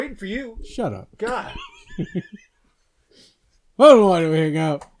waiting for you. Shut up. God. Well, why do we hang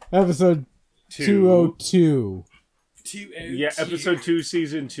out? Episode 202. Yeah, episode 2,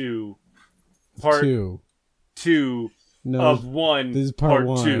 season 2, part 2 of 1. This is part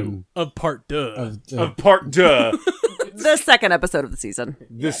 2 of part duh. Of part duh. The second episode of the season.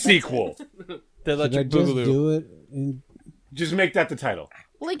 The sequel. The Electric Should I just Boogaloo. do it? Just make that the title.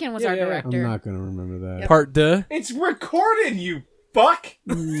 Lincoln was our director. I'm not going to remember that. Part duh. It's recorded, you fuck.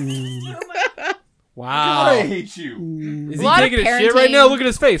 Wow. God, I hate you. Is A he lot of taking a shit right now? Look at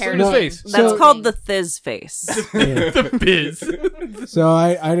his face. Look at his No. face. That's So- called the Thiz face. The biz. So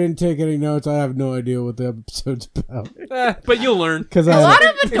I didn't take any notes. I have no idea what the episode's about. But you'll learn. Because A lot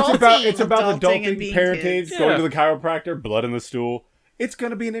of It's adulting. about Adulting and adulting, being parentage, kids. going Yeah. to the chiropractor, blood in the stool. It's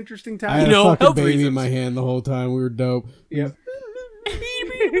going to be an interesting I time. had You know, a fucking health baby in reasons. my hand the whole time. We were dope. Yep.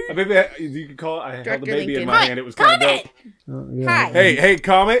 Maybe you could call it. I held the Director baby in Lincoln. my hand. It was kind of dope. Yeah. Hi. Hey,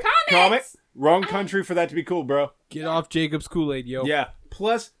 Comet. Comments! Wrong country for that to be cool, bro. Get off Jacob's Kool-Aid, yo. Yeah.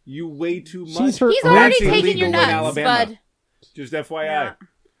 Plus, you weigh too much. She's her He's own already That's taking your illegal in nuts, Alabama. bud. Just FYI.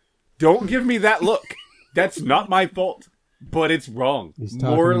 Don't give me that look. That's not my fault. But it's wrong. He's talking to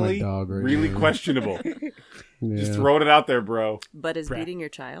my Morally, dog right really now. questionable. Yeah. Just throwing it out there, bro. But is beating your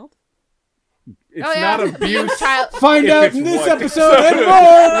child? It's Oh, yeah. not abuse. Child. Find If out it's in this what? episode and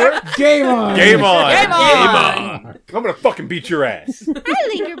more. Game on. Game on. Game on. I'm gonna fucking beat your ass. Hi,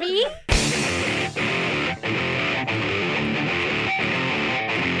 Linker baby.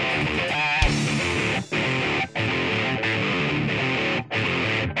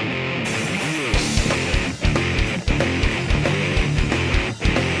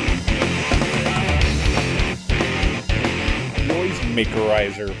 Noise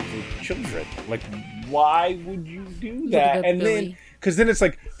makerizer for children. Like, why would you do that? at And Billy. then, because then it's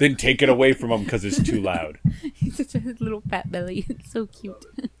like, then take it away from him because it's too loud. He's such a little fat belly. It's so cute.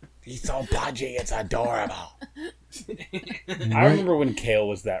 He's so pudgy, it's adorable. I remember when Kale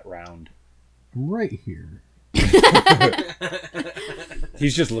was that round. Right here.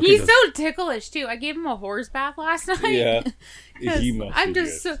 He's just looking. He's so ticklish too. I gave him a horse bath last night. Yeah. 'Cause He must I'm be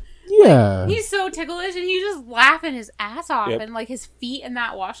just good. so Yeah. he's so ticklish and he's just laughing his ass off Yep. and like his feet in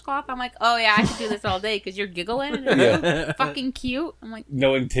that washcloth. I'm like, oh yeah, I could do this all day because you're giggling and Yeah. it's so fucking cute. I'm like,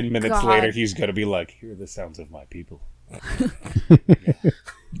 Knowing 10 minutes God. later he's going to be like, hear the sounds of my people.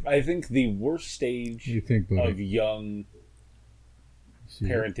 I think the worst stage You think, of buddy? young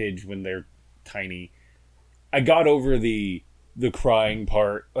parentage when they're tiny. I got over the crying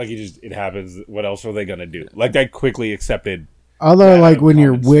part. Like, it happens. What else are they going to do? Like, I quickly accepted. Although, Yeah, like, when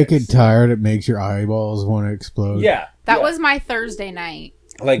you're common wicked sense. tired, it makes your eyeballs want to explode. Yeah. that yeah. was my Thursday night.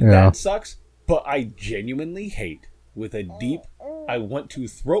 Like, Yeah. that sucks. But I genuinely hate, with a deep, I want to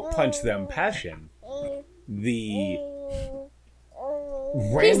throat punch them passion, the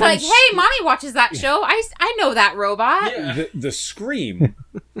He's random like, hey, mommy watches that show. I know that robot. the scream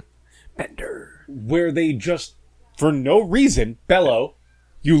Bender, where they just for no reason bellow,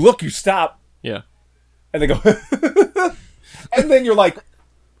 you look, you stop, Yeah. and they go and then you're like,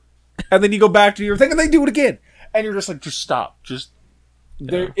 and then you go back to your thing and they do it again and you're just like, just stop, just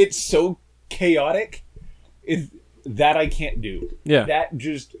there. It's so chaotic that I can't do. Yeah. That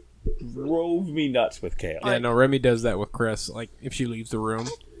just drove me nuts with Kale. Yeah, no, Remy does that with Chris. Like, if she leaves the room,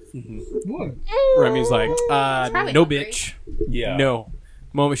 What? Remy's like, probably no, hungry. bitch. Yeah. No.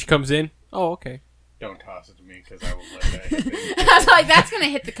 The moment she comes in, oh, okay. Don't toss it to me because I will let that hit me. I was like, that's gonna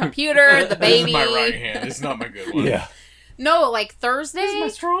hit the computer, the This is baby. my right hand. This is not my good one. Yeah. No, like Thursday,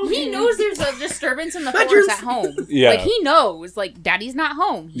 he knows there's a disturbance in the force at home. Yeah. Like he knows, like Daddy's not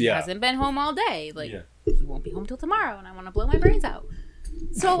home. He Yeah. hasn't been home all day. Like Yeah. he won't be home till tomorrow, and I want to blow my brains out.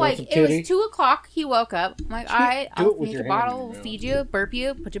 So like it kitty. was 2:00. He woke up. I'm like, all right, Do it I'll with make your a hand in bottle, your mouth. feed you, burp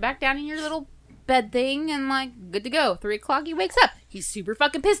you, put you back down in your little bed thing, and like good to go. 3:00 he wakes up. He's super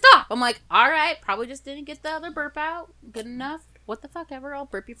fucking pissed off. I'm like, all right, probably just didn't get the other burp out. Good enough. What the fuck ever. I'll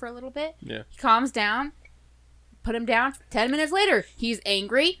burp you for a little bit. Yeah. He calms down. Put him down. 10 minutes later, he's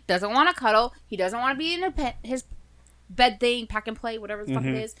angry. Doesn't want to cuddle. He doesn't want to be in his bed thing, pack and play, whatever the fuck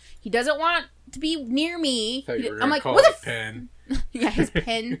it is. He doesn't want to be near me. I'm like, what the pen. yeah, his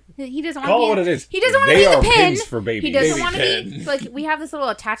pen. He doesn't want Call to it be. what it is. He doesn't want to They be are the pen. pins for babies. He doesn't Baby want to be pen. like we have this little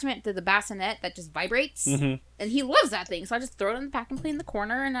attachment to the bassinet that just vibrates, and he loves that thing. So I just throw it in the pack and play in the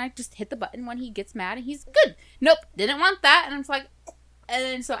corner, and I just hit the button when he gets mad, and he's good. Nope, didn't want that, and I'm just like, and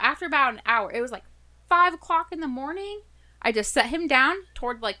then so after about an hour, it was like 5:00 in the morning. I just set him down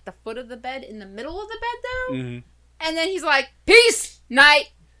toward like the foot of the bed in the middle of the bed though, and then he's like, "Peace,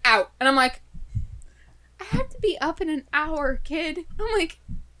 night, out," and I'm like, I have to be up in an hour, kid. I'm like,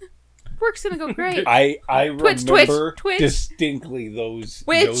 Work's gonna go great. I Twitch, remember Twitch. distinctly those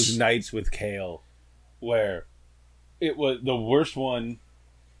nights with Kale where it was the worst one.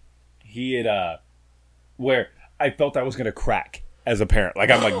 He had where I felt I was gonna crack as a parent. Like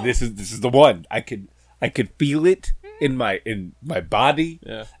I'm like this is the one. I could feel it in my body.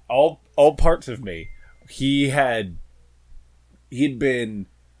 Yeah. All parts of me. He'd been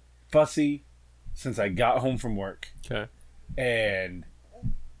fussy since I got home from work. Okay. And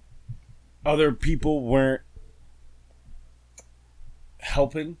other people weren't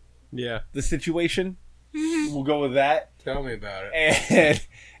helping Yeah. the situation. We'll go with that. Tell me about it.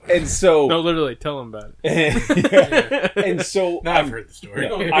 And so No, literally, tell him about it. and so Now I've heard the story.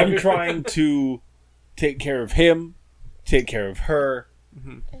 I'm trying to take care of him, take care of her.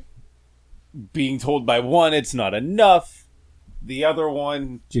 Being told by one it's not enough. The other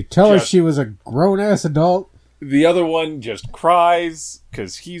one Did you tell her Just- she was a grown-ass adult? just cries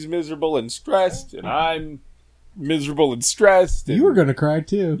because he's miserable and stressed, and I'm miserable and stressed. And You were gonna cry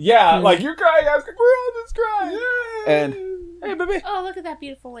too. yeah, like you're crying. We're all just crying. And hey, baby. Oh, look at that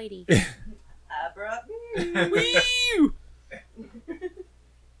beautiful lady. Wee!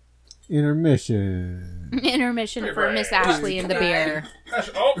 Intermission. Intermission for Miss Ashley and the beer.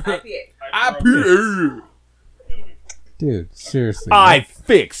 Dude, seriously. I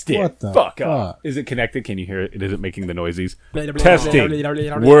fixed it. What the fuck fuck? up. Is it connected? Can you hear it? Is it making the noises? Testing. Testing.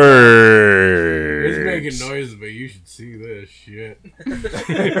 It's Words. making noises, but you should see this shit.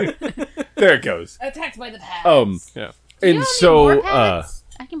 There it goes. Attacked by the pads. Yeah. You And don't so, need more pads?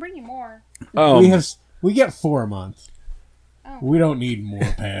 I can bring you more. we get 4 a month. Oh. We don't need more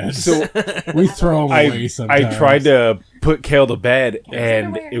pads. so we throw them away I sometimes. tried to put Kale to bed, and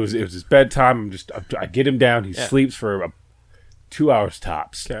underwear. it was his bedtime. I get him down. He sleeps for 2 hours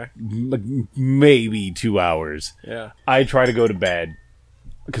tops. Okay. Maybe 2 hours. Yeah. I try to go to bed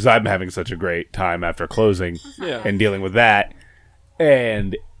because I'm having such a great time after closing Yeah. and dealing with that.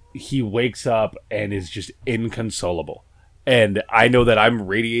 And he wakes up and is just inconsolable. And I know that I'm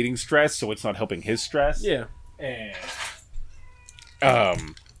radiating stress, so it's not helping his stress. Yeah. And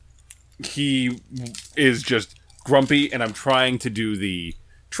he is just grumpy, and I'm trying to do the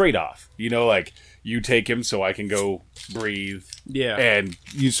trade-off. You know, like you take him so I can go breathe. Yeah. And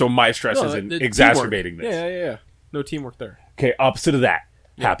so my stress No, isn't the exacerbating teamwork. this. Yeah. No teamwork there. Okay, opposite of that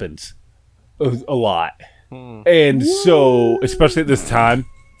happens a lot. And so, especially at this time,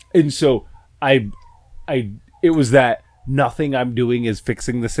 and so it was that nothing I'm doing is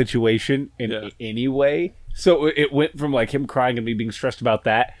fixing the situation in any way. So it went from like him crying and me being stressed about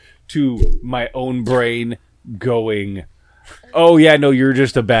that to my own brain going, oh yeah, no, you're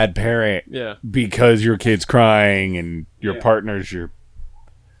just a bad parent. Yeah. Because your kid's crying and your partner's your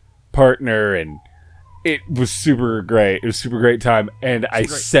partner, and it was super great. It was a super great time. And I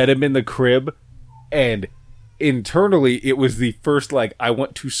set him in the crib, and internally it was the first like I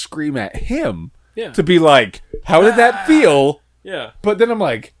want to scream at him. Yeah. To be like, how did that feel? Yeah. But then I'm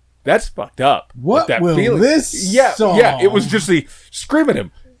like, that's fucked up. What that will feeling. this Yeah, solve? yeah. It was just the scream at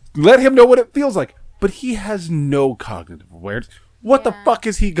him, let him know what it feels like. But he has no cognitive awareness. What the fuck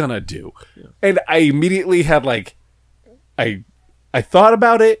is he gonna do? And I immediately had like, I thought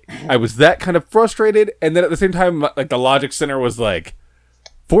about it. I was that kind of frustrated, and then at the same time, like the logic center was like,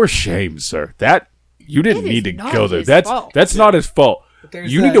 for shame, sir. That you didn't It need to is not go there. his That's fault. not his fault.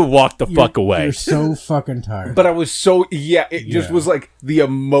 there's You need that- to walk the fuck away. You're so fucking tired. But I was so it just Yeah. was like the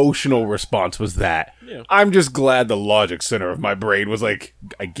emotional response was that. Yeah. I'm just glad the logic center of my brain was like,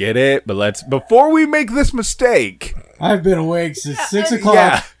 I get it, but before we make this mistake. I've been awake since 6 o'clock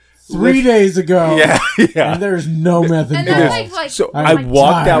Yeah. 3 days ago. Yeah, yeah. And there's no method And to then it. like So I'm I like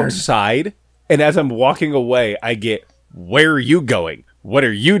walked tired. outside, and as I'm walking away, I get, where are you going? What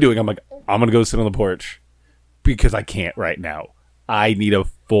are you doing? I'm like, I'm going to go sit on the porch because I can't right now. I need a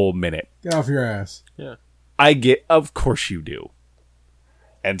full minute. Get off your ass. Yeah. I get, of course you do.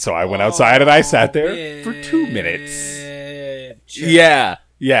 And so I went outside and I sat there for 2 minutes. Yeah,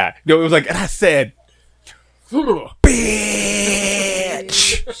 yeah. No, it was like, and I said,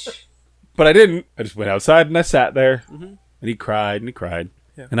 bitch. But I didn't. I just went outside and I sat there. And he cried and he cried.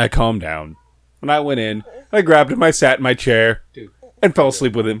 Yeah. And I calmed down. And I went in. I grabbed him. I sat in my chair and fell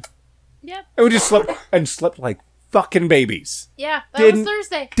asleep with him. Yep. And we just slept like fucking babies. Yeah, that Didn't- was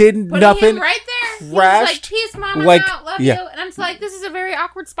Thursday. Did Putting nothing. him right there. He was crashed, like, peace, mom, I'm like- out. Love yeah. you. And I'm just like, this is a very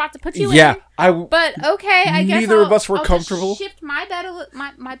awkward spot to put you Yeah, in. But okay, I guess Neither I'll, of us were I'll comfortable. Just shift my bed,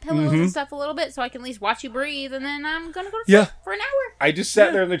 my pillows and stuff a little bit, so I can at least watch you breathe, and then I'm gonna go to sleep Yeah. for an hour. I just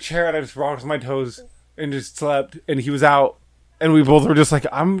sat there in the chair and I just rocked my toes and just slept. And he was out. And we both were just like,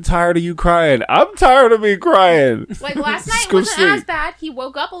 I'm tired of you crying. I'm tired of me crying. Like last Just night go wasn't as sleep. bad. He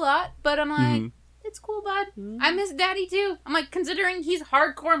woke up a lot, but I'm like, it's cool, bud. I miss daddy too. I'm like, considering he's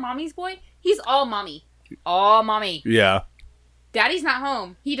hardcore mommy's boy, he's all mommy. All mommy. Yeah. Daddy's not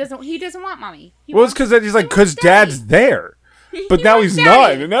home. He doesn't want mommy. He Well, it's wants- because he's like, he because wants daddy. dad's there. But He now wants he's daddy.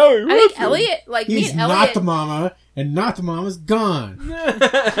 not. And now he I think wants him. Elliot, like me He's and not Elliot, the mama, and not the mama's gone.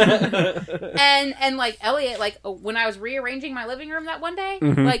 and like Elliot, like when I was rearranging my living room that one day,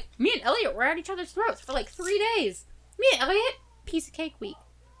 Mhm. like me and Elliot were at each other's throats for like 3 days. Me and Elliot, piece of cake week.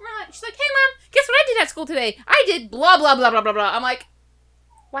 She's like, hey mom, guess what I did at school today? I did blah blah blah blah blah blah. I'm like,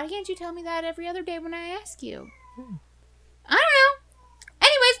 why can't you tell me that every other day when I ask you? I don't know.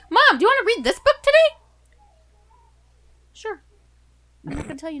 Anyways, mom, do you want to read this book today? Sure. I'm not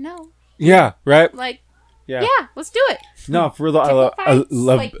gonna tell you no. Yeah, right? Like, Yeah. yeah, let's do it. No, for real, though, I Typical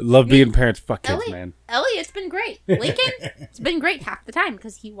love fights, like, love me- being parents. Fuck kids, Elliot, man. Elliot's been great. Lincoln, it's been great half the time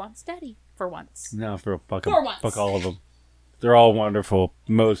because he wants daddy for once. No, for real, fuck For them. once. Fuck all of them. They're all wonderful.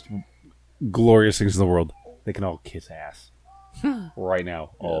 Most glorious things in the world. They can all kiss ass. Right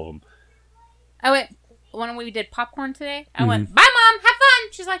now, all of them. I went when we did popcorn today. I went, bye mom, have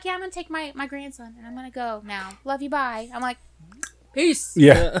fun. She's like, yeah, I'm gonna take my grandson and I'm gonna go now. Love you, bye. I'm like, peace.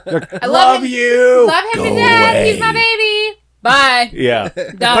 Yeah. I love him. you. Love him Go to death. away. He's my baby. Bye. Yeah.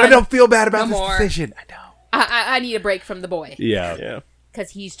 Done. But I don't feel bad about No this more. decision. I know. I need a break from the boy Yeah. Yeah.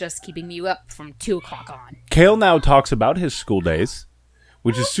 because he's just keeping me up from 2 o'clock on. Kale now talks about his school days,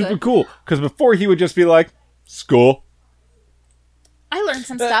 which is super good. cool. Because before he would just be like, school. I learned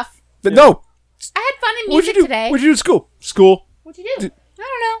some stuff. But no. I had fun in What'd you music do? today. What'd you do at school? School. What'd you do? I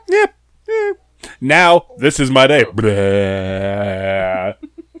don't know. Yep. Yeah. Now, this is my day. Blah.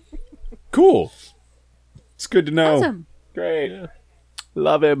 Cool. It's good to know. Awesome. Great.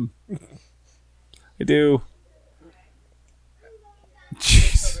 Love him. I do.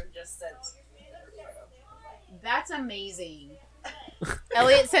 Jeez. That's amazing.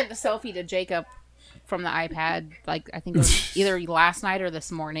 Elliot sent the selfie to Jacob from the iPad. Like, I think it was either last night or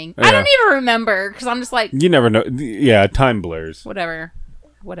this morning. I Yeah. don't even remember because I'm just like, You never know. Yeah, time blurs. whatever.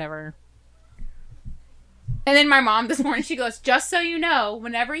 And then my mom this morning, she goes, just so you know,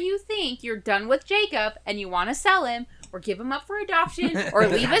 whenever you think you're done with Jacob and you want to sell him or give him up for adoption or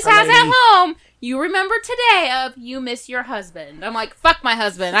leave his house at home, you remember today of you miss your husband. I'm like, fuck my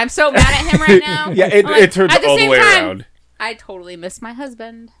husband. I'm so mad at him right now. Yeah, I'm like, it turns at all the same way time, around. I totally miss my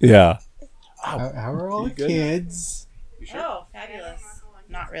husband. Yeah. How are all the kids? Oh, fabulous.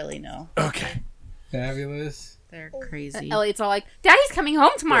 Not really, no. Okay. Fabulous. They're crazy. Elliot's all like, Daddy's coming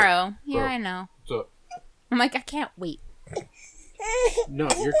home tomorrow. Yeah, I know. So, I'm like, I can't wait. no,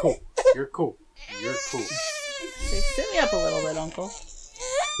 you're cool. You're cool. You're cool. They sit me up a little bit, Uncle.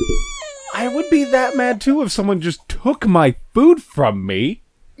 I would be that mad too if someone just took my food from me.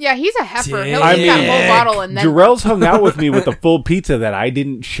 Yeah, he's a heifer. He'll I eat that mean, whole bottle and then Jarrell's hung out with me with the full pizza that I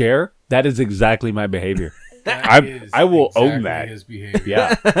didn't share. That is exactly my behavior. I will own that. His behavior.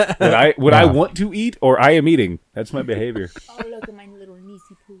 Yeah. What I want to eat or I am eating. That's my behavior. Oh, look at my little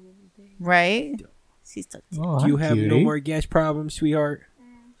niecey poo. Right? She's so Oh, You hi, have no cutie. more gas problems, sweetheart.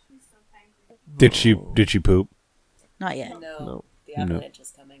 Did she poop? Not yet. No. The avalanche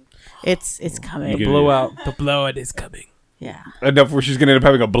is coming. It's coming. Yeah. Blowout. The blowout is coming. Yeah. Enough where she's gonna end up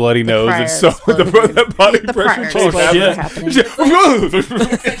having a bloody nose. prior It's so explosion. the body The pressure prior change explosion happens.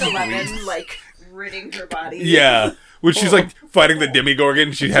 happening. Lemon, like, ridding her body. Yeah. When she's like fighting the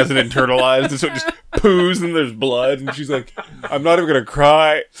Demigorgon, she hasn't internalized, and so it just poos and there's blood, and she's like, I'm not even gonna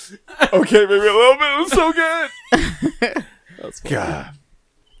cry. Okay, maybe a little bit. It was so good. God.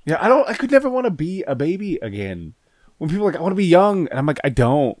 Yeah, I could never want to be a baby again. When people are like, I want to be young, and I'm like, I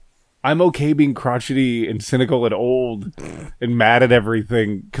don't. I'm okay being crotchety and cynical and old and mad at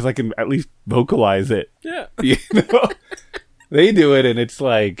everything because I can at least vocalize it. Yeah. You know? They do it, and it's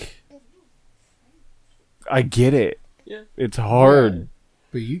like, I get it. Yeah. It's hard.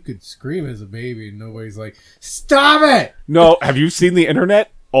 But you could scream as a baby and nobody's like, stop it! No, have you seen the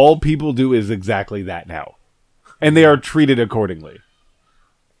internet? All people do is exactly that now. And they are treated accordingly.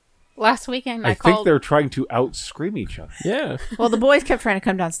 Last weekend, I I think called. they're trying to out-scream each other. Yeah. Well, the boys kept trying to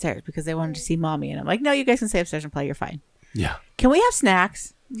come downstairs because they wanted to see mommy. And I'm like, no, you guys can stay upstairs and play. You're fine. Yeah. Can we have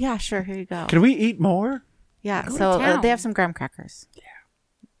snacks? Yeah, sure. Here you go. Can we eat more? Yeah, Go to so town. they have some graham crackers. Yeah.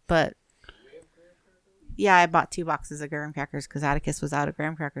 But, yeah, I bought 2 boxes of graham crackers because Atticus was out of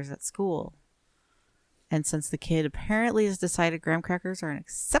graham crackers at school. And since the kid apparently has decided graham crackers are an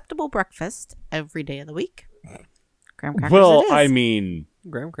acceptable breakfast every day of the week, graham crackers Well, it is. I mean,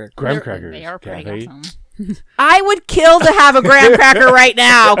 Graham cracker. graham They're- crackers. They are pretty Kathy. awesome. I would kill to have a graham cracker right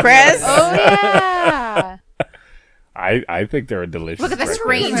now, Chris. Oh, yeah. I think they're a delicious. Look at the breakfast.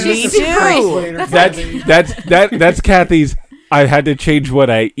 screen. Me Jesus too. Christ. That's Kathy's. I had to change what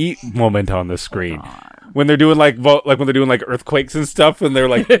I eat moment on the screen. When they're doing like when they're doing like earthquakes and stuff, and they're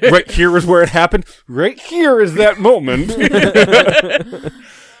like, right here is where it happened. Right here is that moment.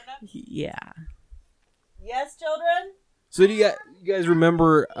 Yeah. Yes, children? So do you guys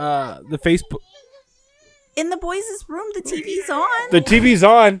remember the Facebook? In the boys' room, the TV's on. The TV's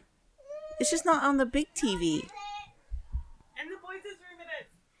on. It's just not on the big TV. And the boys' room it is.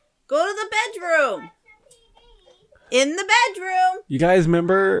 Go to the bedroom. In the bedroom. You guys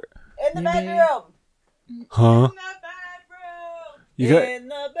remember? In the bedroom. Huh? In the bedroom. You got In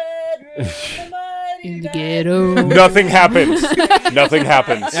the bedroom. The mighty In the bedroom. ghetto. nothing happens. Nothing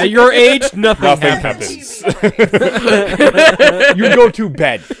happens. At your age, nothing Nothing happens. happens. You go to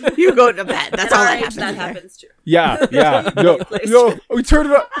bed. You go to bed. That's all Our that age, happens. that here. happens too. Yeah. No, we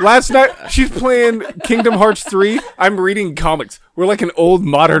turned it up. Last night, she's playing Kingdom Hearts 3. I'm reading comics. We're like an old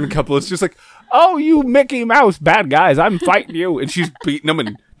modern couple. It's just like, oh, you Mickey Mouse bad guys, I'm fighting you. And she's beating them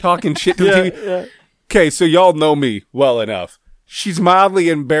and talking shit to the TV. Okay, so y'all know me well enough. She's mildly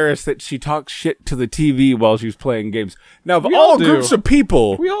embarrassed that she talks shit to the TV while she's playing games. Now, of We all all do. groups of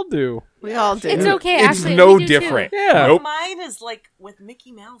people, We all do. We all do. It's okay. it's Actually, no we do too. different. Yeah. Nope. Mine is like with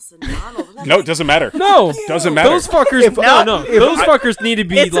Mickey Mouse and Donald. And No, it doesn't matter. No, Doesn't matter. those fuckers. No. Those fuckers need to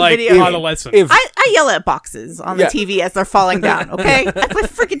be It's a like video game. adolescent. If I yell at boxes on the Yeah. TV as they're falling down, okay? I play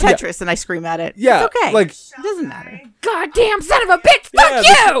freaking Tetris and I scream at it. Yeah, It's okay. like- it doesn't matter. Goddamn son of a bitch! Fuck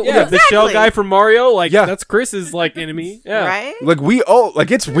you! Yeah, the shell Exactly. guy from Mario, like Yeah. that's Chris's like enemy. Yeah. Right? like we all like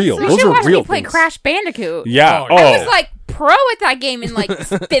it's real. You Those should are watch real me play things. Crash Bandicoot. Yeah. Oh, I was like pro at that game in like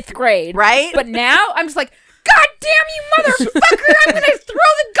 5th grade. Right? But now I'm just like, God damn you motherfucker! I'm gonna throw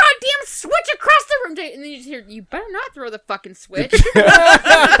the goddamn switch across the room. And then you just hear, you better not throw the fucking switch.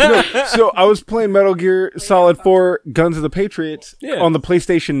 So I was playing Metal Gear Solid 4 Guns of the Patriots Yeah. on the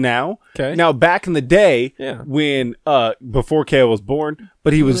PlayStation Now. Okay. Now back in the day Yeah. when before Kale was born,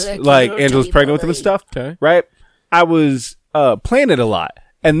 but he was Look, like little Angela's tiny pregnant with him and boy. stuff. Okay. Right? I was playing it a lot.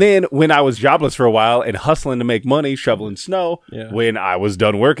 And then when I was jobless for a while and hustling to make money, shoveling snow, Yeah. when I was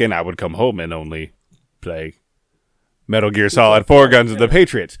done working, I would come home and only play Metal Gear Solid 4 Guns of the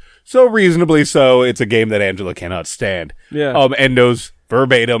Patriots. So reasonably so, it's a game that Angela cannot stand. Yeah. And knows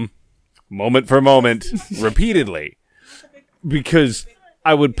verbatim, moment for moment, repeatedly. Because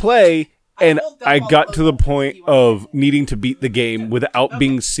I would play and I got to the point of needing to beat the game without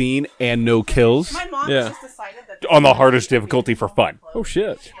being seen and no kills mom Yeah. just decided that on the hardest difficulty for fun. Oh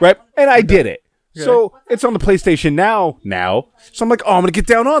shit. Right? And I did it. So it's on the PlayStation now. So I'm like, oh, I'm going to get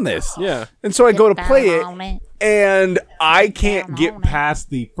down on this. Yeah. And so I go to play it. Down on it. And I can't get past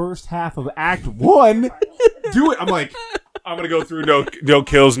the first half of Act 1. Do it. I'm like, I'm going to go through no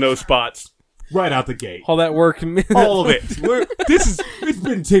kills, no spots. Right out the gate. All that work. All of it. It's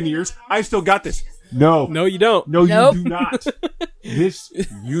been 10 years. I still got this. No. No, you don't. No, Nope. you do not. This,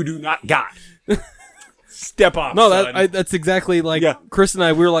 you do not got. Step off, No, son. that's exactly like Yeah. Chris and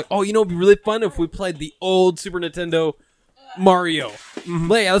I. We were like, oh, you know, it'd be really fun if we played the old Super Nintendo Mario.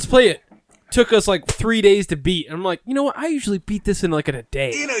 Yeah, let's play it. Took us like 3 days to beat. And I'm like, you know what? I usually beat this in like in a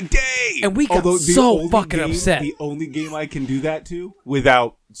day. In a day. And we got Although the so only fucking game- upset. The only game I can do that to with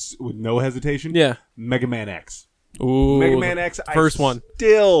no hesitation. Yeah. Mega Man X. Ooh, Mega Man X. first I one.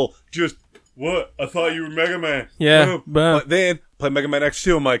 Still just what? I thought you were Mega Man. Yeah, But then play Mega Man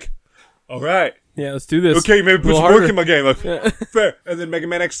X2. I'm like, all right, Yeah, let's do this. okay, maybe A put little some work harder. in my game. Like, fair. And then Mega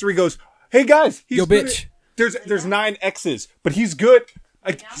Man X3 goes, hey guys, he's Yo, good bitch. at- There's 9 X's, but he's good.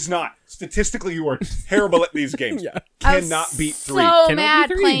 He's not. Statistically, you are terrible at these games. Cannot beat 3. So Cannot mad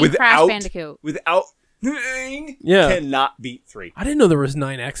be 3. playing Crash Bandicoot. Without Yeah. cannot beat 3. I didn't know there was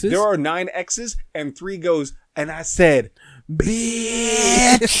 9 X's. There are 9 X's and 3 goes, and I said,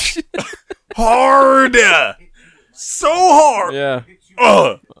 bitch, hard, so hard. Yeah.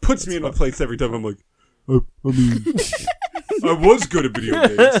 Puts me in my place every time. I'm like, I mean, I was good at video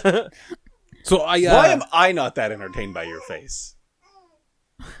games. So I. Why am I not that entertained by your face?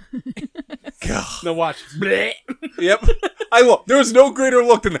 God. No, watch. Yep. There was no greater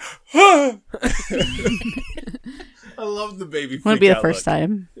look than that. I love the baby. Wouldn't be the first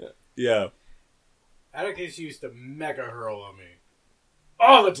time. Yeah. Atticus used to mega hurl on me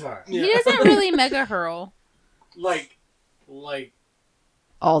all the time. He doesn't really mega hurl. Like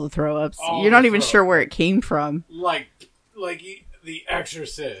All the throw ups. All You're not the even throw sure where it came from. The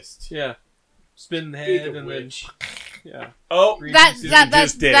Exorcist. Yeah. Spin the Eat head the and witch. then. Yeah. Oh, That's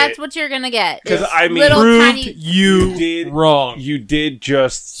just did that's it. what you're gonna get. 'Cause It's I mean- little Proved tiny. you did wrong. You did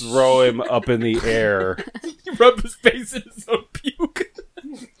just throw him up in the air. Rub his face in his own puke.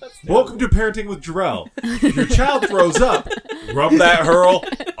 That's Welcome to Parenting with Jarrell. If your child throws up, rub that hurl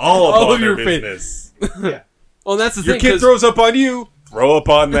all All up of on your their business. Yeah. Well, that's the Your thing. kid throws up on you, throw up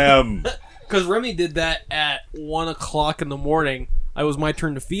on them. Because Remy did that at 1 o'clock in the morning. It was my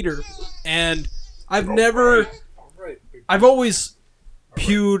turn to feed her. And I've always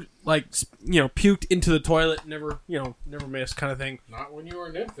puked, puked into the toilet, never missed kind of thing. Not when you were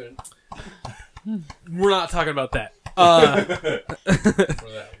an infant. We're not talking about that. For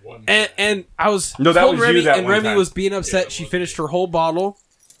that one. And I was No, that told was you Remy, that and one Remy time. was being upset. Yeah, She was finished me. her whole bottle,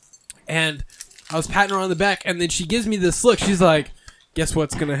 and I was patting her on the back, and then she gives me this look. She's like, "Guess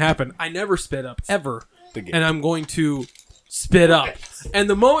what's gonna happen? I never spit up ever, and I'm going to spit up." And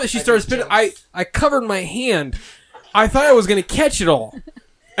the moment she started spitting, I covered my hand. I thought I was gonna catch it all,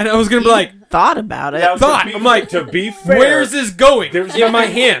 and I was gonna be like, Thought about it. I'm like, to be fair, "Where's this going?" There's in my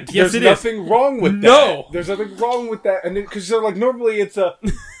hand. Yes, There's it is. nothing wrong with that. No. There's nothing wrong with that. And because they're like, normally it's a...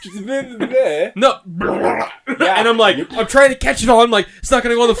 No. Yeah. And I'm like, I'm trying to catch it all. I'm like, it's not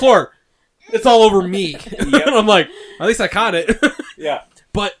going to go on the floor. It's all over me. And I'm like, at least I caught it. Yeah.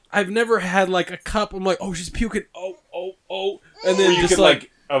 But I've never had like a cup. I'm like, oh, she's puking. Oh. And then Where you just can,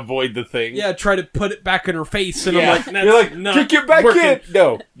 like, avoid the thing. yeah, try to put it back in her face. And Yeah. I'm like, that's You're like, not kick it back working. in.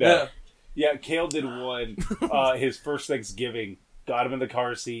 No. Yeah. Yeah, Kale did one, his first Thanksgiving, got him in the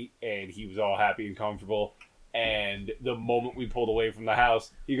car seat, and he was all happy and comfortable. And the moment we pulled away from the house,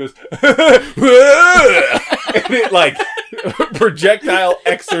 he goes, and it like projectile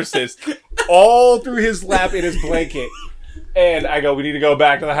exorcist all through his lap in his blanket. And I go, we need to go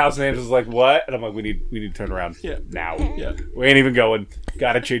back to the house. And Angela's like, what? And I'm like, we need to turn around now. Yeah. We ain't even going.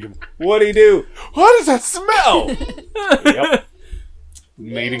 Gotta change him. What'd he do? What does that smell? Yep.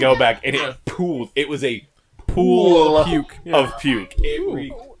 Made to go back, and it pooled. It was a pool of puke. of puke. It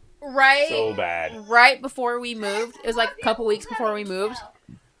reeked Right. so bad. Right before we moved, it was like a couple weeks before we moved.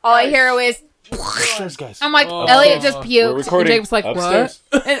 All I hear was, Upstairs, guys. I'm like, Oh. Elliot just We're puked. And recording. Jake was like, Upstairs.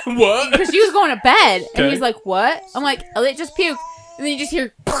 what? And, What? because she was going to bed, and Okay. he's like, what? I'm like, Elliot just puked. And then you just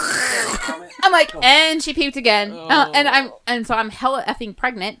hear, I'm like, and she puked again. And so I'm hella effing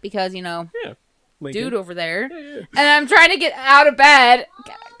pregnant because, Lincoln. dude over there. And I'm trying to get out of bed.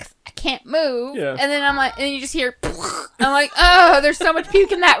 I can't move. Yeah. And then I'm like, and you just hear, I'm like, oh, there's so much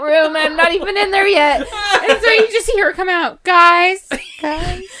puke in that room, and I'm not even in there yet. And so you just hear her come out, guys,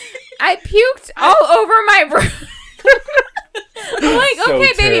 I puked all over my room. I'm like, So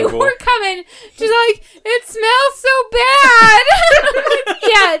okay, baby, terrible. we're coming. She's like, it smells so bad. I'm like,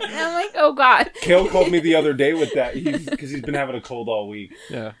 yeah. And I'm like, oh God. Kale called me the other day with that because he's been having a cold all week,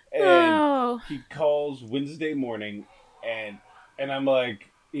 Yeah. and Oh. he calls Wednesday morning, and I'm like,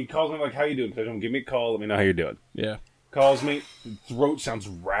 he calls me like, how you doing? Because I told him, give me a call. Let me know how you're doing. Yeah. Calls me. Throat sounds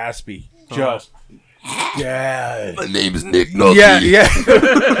raspy. Just. Dad. My name is Nick Nolte. Yeah.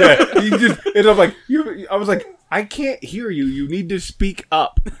 He just, and I'm like, I was like, I can't hear you. You need to speak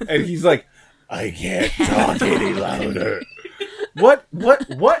up. And he's like, I can't talk any louder. What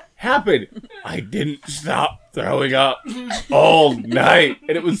happened? I didn't stop throwing up all night,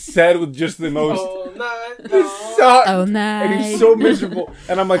 and it was said with just the most. It sucked. Oh, night. And he's so miserable.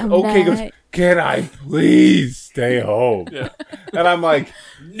 And I'm like, okay. He goes, night. can I please stay home? Yeah. And I'm like,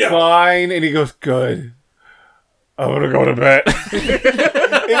 fine. And he goes, good. I'm gonna go to bed.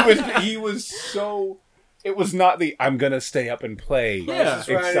 It was not the I'm gonna stay up and play. Yeah.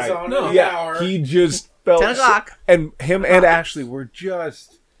 Excited. No. An Yeah, hour. he just felt 10 o'clock. and him and Ashley were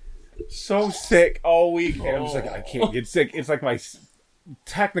just so sick all week, and I'm just like, I can't get sick. It's like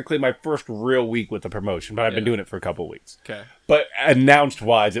technically my first real week with the promotion, but I've been doing it for a couple weeks. Okay. But announced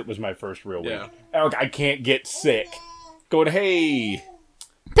wise, it was my first real week. Yeah. And like, I can't get sick. Going, hey,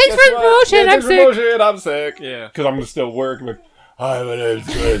 Thanks for the promotion. Yeah, I'm thanks for sick. promotion, I'm sick. Yeah. Because I'm gonna still work. I'm like, hi, my name's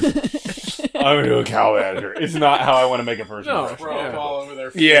Chris. I'm gonna do a cow manager. It's not how I want to make a first No, impression. Throw up Yeah. all over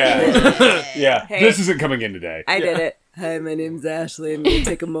their Yeah. Yeah. Hey. This isn't coming in today. I did it. Hi, my name's Ashley. I'm gonna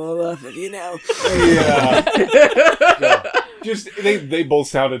take them all off of you now. Yeah. Yeah. Just they both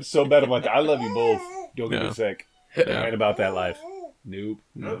sounded so bad. I'm like, I love you both. Don't get Yeah. me sick. Right about that life. Nope.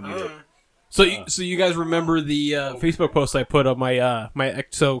 Don't need it. So you guys remember the Facebook post I put of my my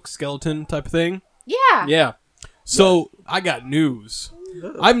exoskeleton type of thing? Yeah. Yeah. So I got news.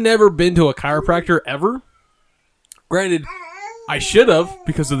 I've never been to a chiropractor ever. Granted, I should have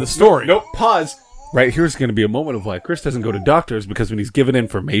because of the story. Nope. Pause. Right here's going to be a moment of why Chris doesn't go to doctors, because when he's given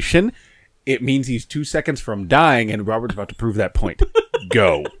information, it means he's 2 seconds from dying, and Robert's about to prove that point.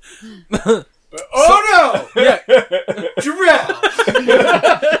 Go. Oh no! Yeah. Jarrell!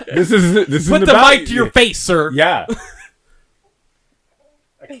 This is Put the mic to your face, sir. Yeah.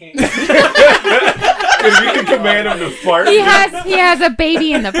 I can't. If you can command him to fart. He has a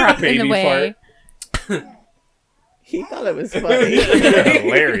baby in the in the Baby way. He thought it was funny.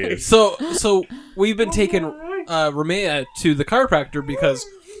 Hilarious. So we've been taking Ramea to the chiropractor because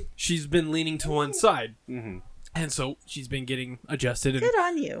she's been leaning to one side, and so she's been getting adjusted. And Good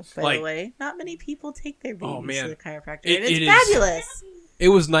on you, by Like- the way. Not many people take their babies man. to the chiropractor. It- and it's it is- fabulous. it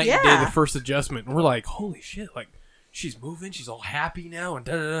was night and day Yeah. the first adjustment, and we're like, holy shit! Like she's moving, she's all happy now, and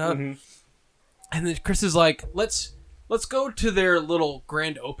da da da. And then Chris is like, let's go to their little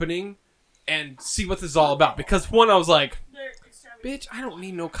grand opening and see what this is all about. Because one, I was like, bitch, I don't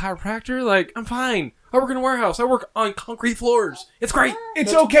need no chiropractor. Like, I'm fine. I work in a warehouse. I work on concrete floors. It's great.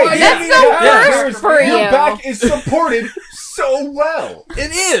 It's okay. That's the worst for Your you. back is supported so well.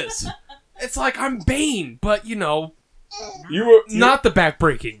 It is. It's like I'm Bane, but you know, You were not the back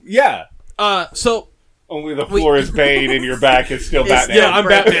breaking. Yeah. So Only the floor is Bane and your back is still Batman. yeah, I'm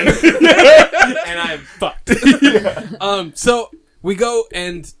Batman, and I'm fucked. So we go,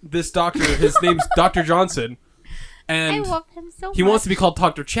 and this doctor, his name's Dr. Johnson, I and love him so much. he wants to be called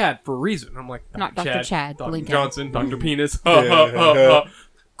Dr. Chad for a reason. I'm like, Not Dr. Chad, Dr. Lincoln. Johnson, Dr. Penis. Yeah.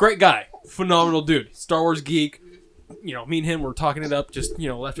 Great guy, phenomenal dude, Star Wars geek. You know, me and him were talking it up, just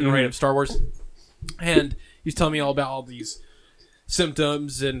left and right of Star Wars, and he's telling me all about all these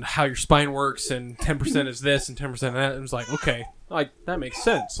symptoms and how your spine works, and 10% is this and 10% that. And I was like, okay, like that makes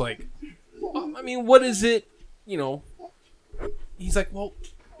sense. Like, I mean, what is it? He's like, well,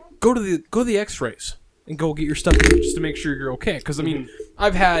 go to the X-rays and go get your stuff just to make sure you're okay. Because I mean,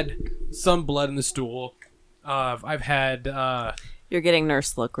 I've had some blood in the stool. I've had. You're getting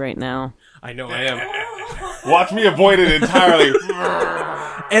nurse look right now. I know I am. Watch me avoid it entirely.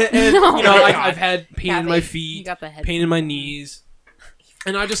 And Oh my God. I've had pain in my You feet, got the head. pain in my knees,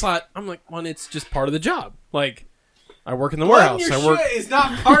 and I just thought, I'm like, well, it's just part of the job. Like, I work in the warehouse. I work. Is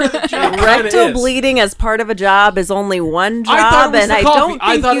not part of the job. Kinda Rectal is. bleeding as part of a job is only one I thought job, it was and the I coffee. don't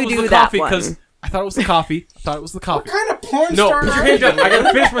I think thought it you was do the that coffee one. I thought it was the coffee. I thought it was the coffee. What kind of porn No, star put your are hand you? down. I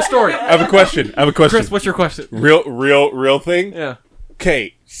gotta finish my story. I have a question. Chris, what's your question? Real thing? Yeah.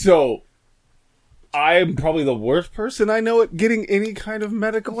 Okay, so I'm probably the worst person I know at getting any kind of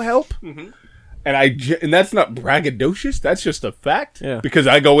medical help. And and that's not braggadocious, that's just a fact. Yeah. Because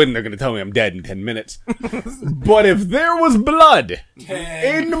I go in and they're going to tell me I'm dead in 10 minutes. But if there was blood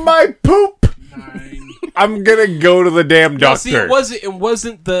in my poop, I'm going to go to the damn No, doctor. see, it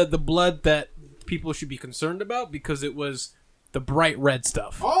wasn't the blood that people should be concerned about because it was the bright red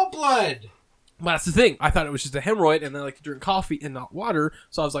stuff. All blood. But that's the thing. I thought it was just a hemorrhoid, and I like to drink coffee and not water.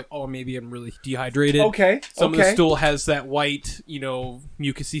 So I was like, oh, maybe I'm really dehydrated. Okay. Some of the stool has that white,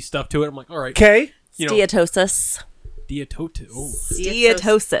 mucusy stuff to it. I'm like, all right. Okay. Steatosis. Diatosis. Oh,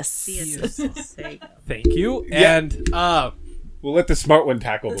 Steatosis. There you go. thank you. Yeah. And, We'll let the smart one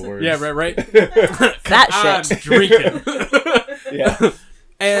tackle the words. yeah, right. That I'm shit. drinking. Yeah.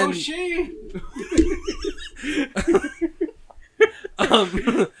 And, she.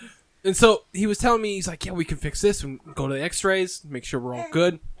 and so he was telling me, he's like, yeah, we can fix this and go to the x-rays, make sure we're all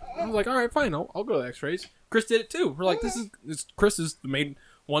good. I was like, all right, fine, I'll go to the x-rays. Chris did it too. We're like, Chris is the main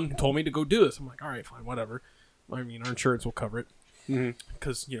one who told me to go do this. I'm like, all right, fine, whatever. I mean, our insurance will cover it.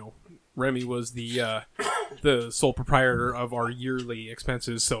 Because, Remy was the sole proprietor of our yearly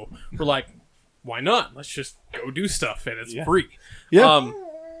expenses. So we're like, why not? Let's just go do stuff and it's free. Yeah.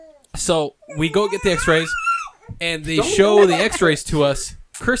 So we go get the x-rays and they show the x-rays to us.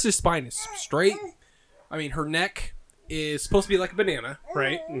 Chris's spine is straight. I mean, her neck is supposed to be like a banana,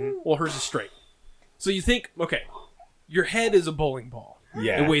 right? Well, hers is straight. So you think, okay, your head is a bowling ball.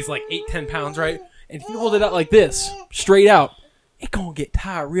 Yeah. It weighs like 8-10 pounds, right? And if you hold it out like this, straight out, it's gonna get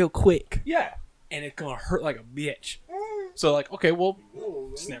tired real quick. Yeah. And it's gonna hurt like a bitch. So like, okay, well,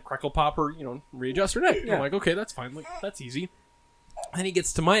 snap, crackle, pop, or, readjust her neck. I'm like, okay, that's fine. Like, that's easy. Then he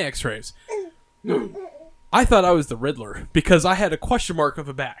gets to my x-rays. I thought I was the Riddler because I had a question mark of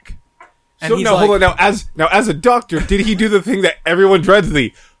a back. And So he's now, like, hold on. Now, as a doctor, did he do the thing that everyone dreads?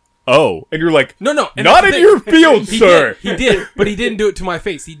 And you're like, No. And not that's in the your thing. field, He sir. did, but he didn't do it to my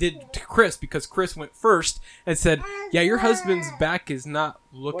face. He did it to Chris because Chris went first and said, yeah, your husband's back is not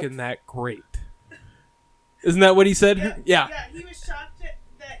looking that great. Isn't that what he said? Yeah. Yeah, he was shocked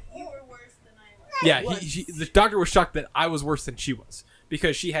that you were worse than I was. Yeah, the doctor was shocked that I was worse than she was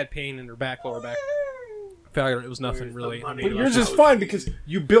because she had pain in her back, lower back. I felt like it was nothing really. But yours is fine because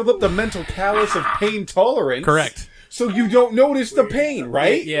you build up the mental callus of pain tolerance. Correct. So you don't notice the pain,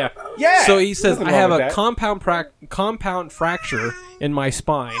 right? Yeah. Yeah. So he says, Nothing I wrong have with a that. compound fracture in my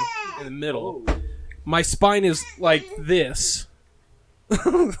spine in the middle. My spine is like this.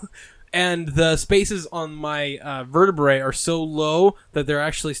 And the spaces on my vertebrae are so low that they're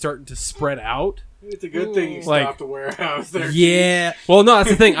actually starting to spread out. It's a good thing you Like- stopped the warehouse there. Yeah. Well, no, that's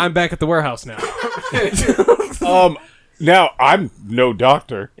the thing. I'm back at the warehouse now. Now I'm no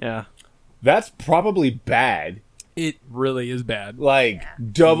doctor. Yeah. That's probably bad. It really is bad. Like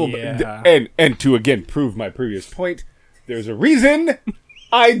double. Yeah. And to again prove my previous point, there's a reason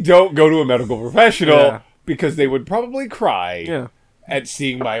I don't go to a medical professional Yeah. because they would probably cry Yeah. at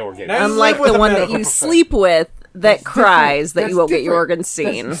seeing my organs. Now- Unlike live with the a one that medical you professional. sleep with that cries that That's you won't get your different. organs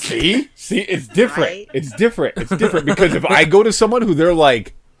seen. See, it's different. Right? It's different. It's different because if I go to someone who they're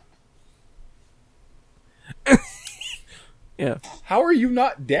like, Yeah. how are you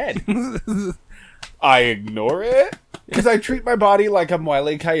not dead? I ignore it because I treat my body like I'm Wile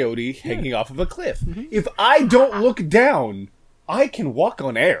E. Coyote hanging off of a cliff. If I don't look down, I can walk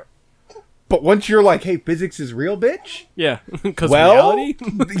on air. But once you're like, hey, physics is real, bitch. Yeah. Because Well, reality.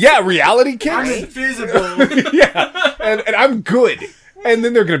 yeah, reality I'm kicks. invisible. Yeah, and I'm good. And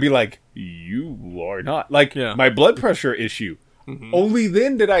then they're gonna be like, you are not. Like Yeah. my blood pressure issue. Only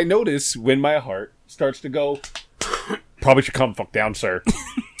then did I notice when my heart starts to go. Probably should calm the fuck down, sir.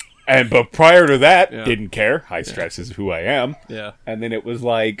 But prior to that, Yeah. didn't care. High stress is who I am. Yeah. And then it was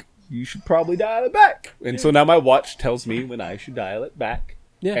like, you should probably dial it back. And so now my watch tells me when I should dial it back.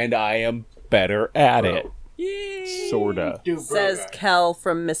 Yeah. And I am better at it. Sorta. Dude, bro, Says guy. Kel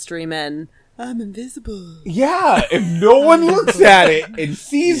from Mystery Men. I'm invisible. Yeah, if no one looks at it and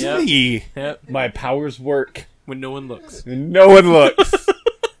sees Yep. me, Yep. my powers work. When no one looks. And no one looks.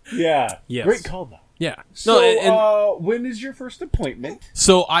 Yeah. Yes. Great call, though. Yeah. So, No, and when is your first appointment?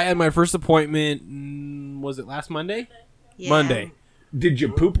 so I had my first appointment. Was it last Monday? Yeah. Monday. Did you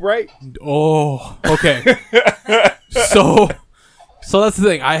poop right? Oh, okay. so that's the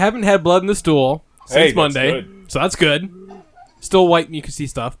thing. I haven't had blood in the stool since Hey, that's Monday, good. so that's good. Still white and you can see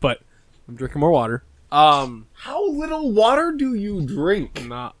stuff, but I'm drinking more water. How little water do you drink?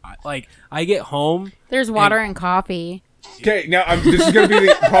 Not like I get home. There's water and coffee. Okay, now this is going to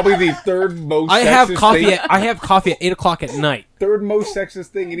be probably the third most. I have sexist coffee. Thing, I have coffee at 8:00 at night. third most sexist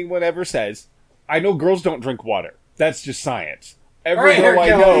thing anyone ever says. I know girls don't drink water. That's just science. Every All right, girl I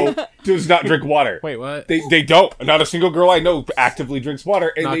Kelly. know does not drink water. Wait, what? They don't. Not a single girl I know actively drinks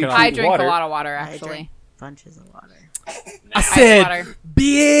water, and Knock they it off. I drink drink water. a lot of water, I actually. drink bunches of water. I said, water.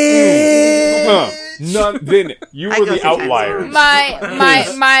 bitch. Then you I were go the 2 times a outlier. week.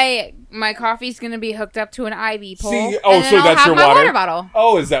 My coffee's gonna be hooked up to an IV pole. See, and then so I'll that's have your my water? water bottle.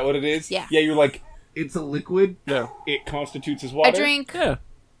 Oh, is that what it is? Yeah. Yeah, you're like, it's a liquid. Yeah. It constitutes as water. I drink Yeah.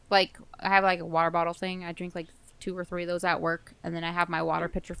 like I have like a water bottle thing. I drink like 2 or 3 of those at work, and then I have my water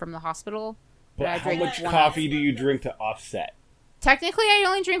pitcher from the hospital. But I how drink much one coffee do you drink to offset? Technically, I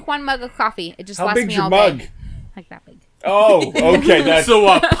only drink 1 mug of coffee. It just How lasts big's me your all mug? day. Like that big. Oh, okay. That's So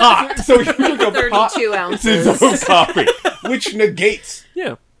a pot. so you drink a pot 32 ounces. of coffee, which negates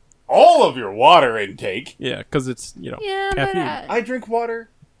Yeah. all of your water intake. Yeah, because it's Yeah, but caffeine. I drink water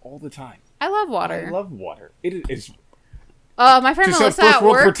all the time. I love water. I love water. It is. My friend To sound Melissa first at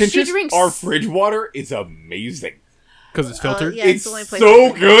world work, she pretentious, drinks. our fridge water is amazing. Because it's filtered. Yeah, It's the only place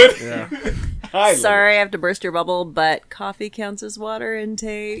so I good. Yeah. I love it. Sorry, I have to burst your bubble, but coffee counts as water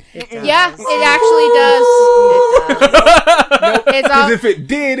intake. It does. Yeah, it actually does. It does. It's all. Because if it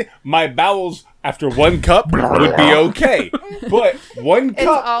did, my bowels after 1 cup would be okay. But 1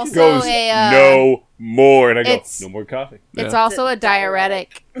 cup also goes a, no more, and I go it's- no more coffee. It's also a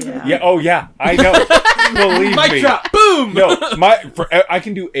diuretic. Yeah. Oh yeah. I know. Believe Mic me. drop. Boom. No. I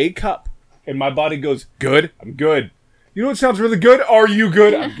can do a cup, and my body goes good. I'm good. You know what sounds really good? Are you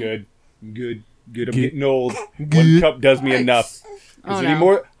good? I'm good. I'm good. Good. I'm getting old. 1 cup does me enough. Because Oh, no.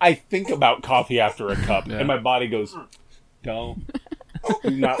 anymore, I think about coffee after a cup, Yeah. and my body goes, don't. Do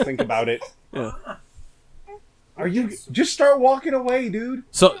not think about it. Yeah. Are you just start walking away, dude?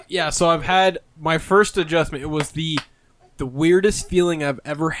 So I've had my first adjustment. It was the weirdest feeling I've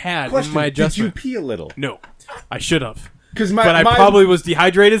ever had Question: in my did you adjustment. pee a little? No, I should have, Because but I probably was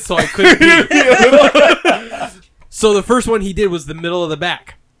dehydrated, so I couldn't. pee. So the first one he did was the middle of the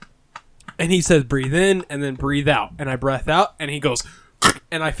back, and he says breathe in and then breathe out, and I breath out, and he goes,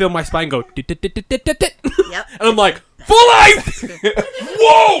 and I feel my spine go, "Dit-dit-dit-dit-dit-dit." Yep. And I'm like, full life,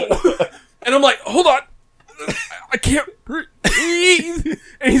 whoa, and I'm like, hold on. I can't breathe.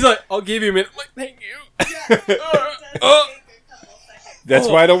 And he's like, I'll give you a minute. I'm like, thank you. That's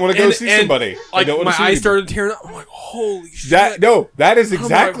why I don't want to go And- see and, somebody. I Like, don't want my to see eyes anybody. started tearing up. I'm like, holy shit. That is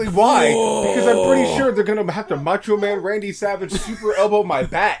exactly like, why. whoa. Because I'm pretty sure they're gonna have to Macho Man Randy Savage super elbow my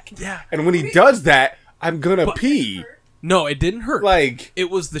back. Yeah. And when he does that, I'm gonna pee. No, it didn't hurt. Like, It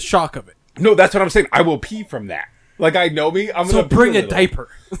was the shock of it. no, that's what I'm saying. I will pee from that. Like, I know me. I'm So gonna bring pee a little. diaper.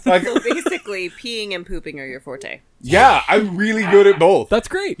 Like, So basically, peeing and pooping are your forte. yeah, I'm really good at both. That's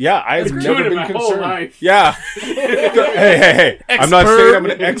great. Yeah, I've been never doing it been my whole concerned. life. Yeah. hey. I'm not saying I'm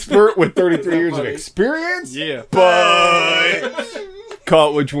an expert with 33 years of experience. Yeah. But call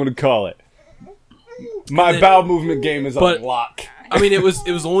it what you want to call it. My bowel movement game is But- on lock. I mean, it was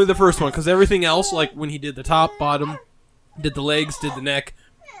only the first one because everything else, like when he did the top, bottom, did the legs, did the neck,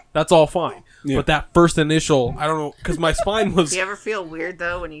 that's all fine. Yeah. But that first initial, I don't know, because my spine was Do you ever feel weird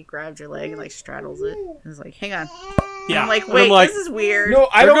though when he grabs your leg and like straddles it? It's like, hang on. yeah. I'm like, And wait, I'm like, this is weird. No,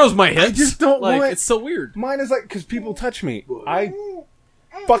 I there don't. goes my hips. I just don't like. want. It's so weird. Mine is like because people touch me. I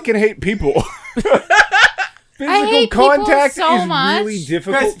fucking hate people. Physical hate people contact so is much. really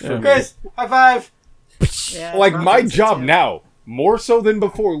difficult for me. Chris, high five. Yeah, Like Ron my thinks it job too. now, more so than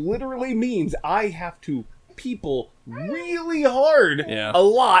before, literally means I have to people really hard Yeah. a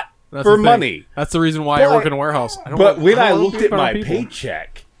lot That's for the thing. money. That's the reason why I But- work in a warehouse. I don't But want- when I don't looked want at to my people.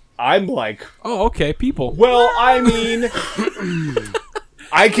 paycheck, I'm like, Oh, okay, people. well, I mean,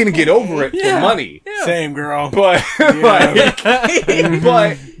 I can get over it for money. Same girl. But like,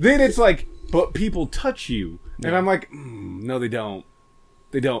 but then it's like, but people touch you, and I'm like, no, they don't.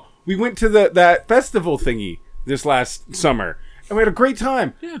 They don't. We went to that festival thingy this last summer, and we had a great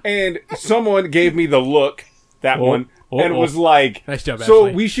time. And someone gave me the look, that one, and was like, Nice job, so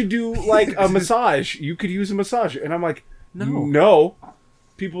Ashley. we should do like a massage. You could use a massage, and I'm like, no.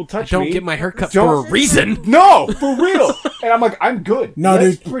 People touch Don't me. get my hair cut Don't- for a reason. No, for real. And I'm like, I'm good. No,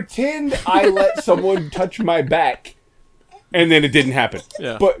 Let's dude. pretend I let someone touch my back, and then it didn't happen.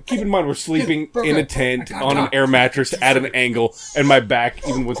 Yeah. But keep in mind, we're sleeping in a tent on an air mattress at an angle, and my back,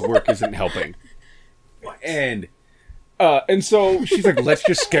 even with work, isn't helping. And so she's like, let's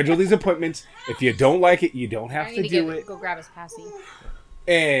just schedule these appointments. If you don't like it, you don't have I to need to do it. go grab his passy.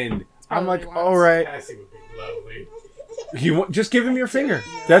 And I'm probably like, what he wants. all right. Cassie would be lovely. Just give him your finger.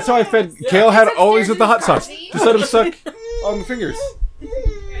 That's how I fed. Kale had always with the hot sauce. Just let him suck on the fingers.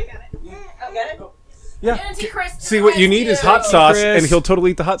 Yeah. See, what you need is hot sauce, Chris. and he'll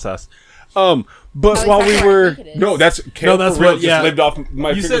totally eat the hot sauce. But Oh, is while that we what I were think it is? no, that's Kale that's for real, what- yeah. just lived off my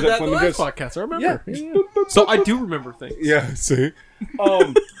You fingers said that at in the last Flamingos. podcast. I remember. Yeah. So I do remember things. Yeah, see.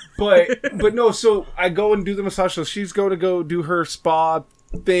 But no, so I go and do the massage. So she's going to go do her spa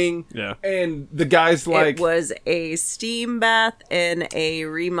thing. Yeah. And the guy's like, it was a steam bath in a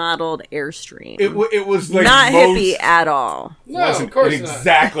remodeled Airstream. it was like not most, hippie at all. No, wasn't. of course It not.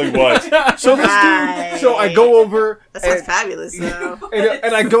 exactly was. So this dude. So I go over. That sounds and- fabulous, though.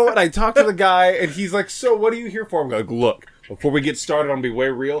 and I go and I talk to the guy, and he's like, "So, what are you here for?" I'm like, "Look, before we get started, I'm gonna be way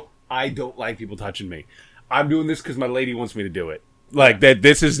real. I don't like people touching me. I'm doing this because my lady wants me to do it. Like that.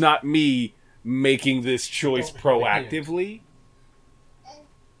 This is not me making this choice proactively."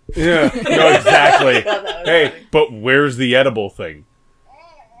 Yeah, no, exactly. Hey, but where's the edible thing?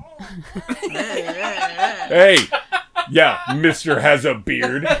 Hey, yeah, Mister has a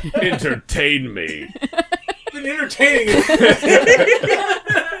beard. Entertain me. Been entertaining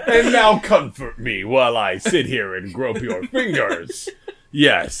And now comfort me while I sit here and grope your fingers.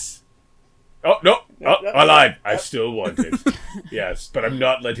 Yes. Oh, no. Oh, I lied. I still want it. Yes, but I'm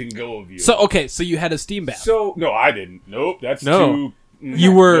not letting go of you. So okay, so you had a steam bath. So no, I didn't. Nope, that's No. too...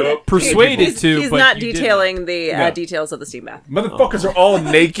 You were Nope. persuaded He's, to, he's but not you detailing the No. details of the steam bath. Motherfuckers are all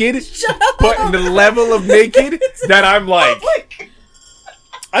naked, but in the level of naked that I'm like...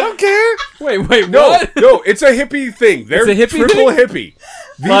 I don't care. Didn't. Wait, No, what? no, it's a hippie thing. They're It's a hippie triple thing? hippie.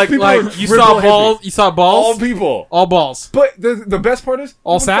 These people are Like you triple saw hippie. balls. You saw balls. All people. All balls. But the best part is,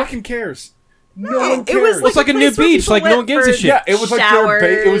 All no one sack? fucking cares. No one It cares. was It's like a new place where beach, people like no went one gives a for shit. Yeah, it was like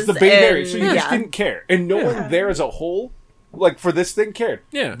their it was the Bay Area, so you showers just and- didn't care, and no one there as a whole, like for this thing, cared.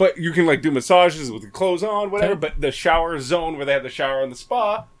 Yeah. But you can like do massages with the clothes on, whatever. Okay. But the shower zone where they have the shower and the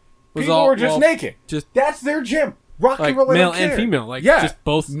spa, Was people all- were just well, naked. just- That's their gym. Rock Like and roll, they male don't and care. female, like yeah, just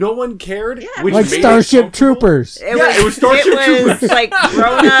both. No one cared. Which Like made it Starship comfortable. Troopers. It Yeah, it was Starship Troopers. like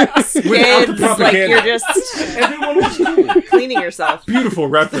grown-ups, Without the kids, like propaganda. you're just Everyone was cool. cleaning yourself. Beautiful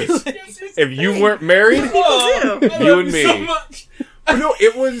reference. If you weren't married, you and me. But no,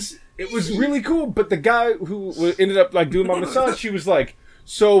 it was really cool. But the guy who ended up like doing my massage, she was like,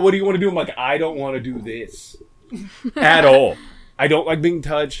 "So what do you want to do?" I'm like, "I don't want to do this at all. I don't like being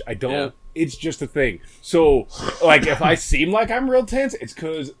touched. I don't. Yeah. It's just a thing. So like, if I seem like I'm real tense, it's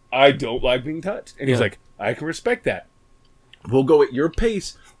because I don't like being touched." And he's Yeah. like, "I can respect that. We'll go at your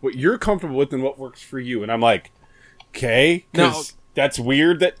pace, what you're comfortable with, and what works for you." And I'm like, "Okay, because that's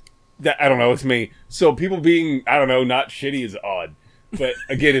weird. That I don't know. It's me. So people being not shitty is odd. But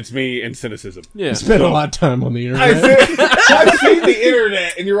again, it's me and cynicism. Yeah. Spent a lot of time on the internet. I've seen the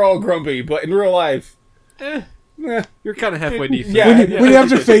internet, and you're all grumpy. But in real life, You're kind of halfway decent. Yeah. When you have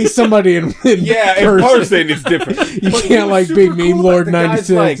to face somebody in Yeah, in person it's different. You But can't, it was like, super big meme lord The guy's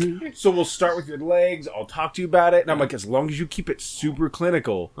 96. like, so we'll start with your legs. I'll talk to you about it. And I'm like, as long as you keep it super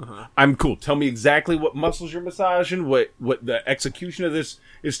clinical, I'm cool. Tell me exactly what muscles you're massaging, what the execution of this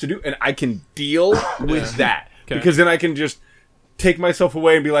is to do, and I can deal with that. Okay. Because then I can just take myself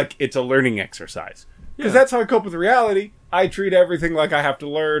away and be like, it's a learning exercise. Because that's how I cope with reality. I treat everything like I have to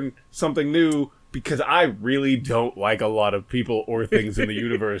learn something new because I really don't like a lot of people or things in the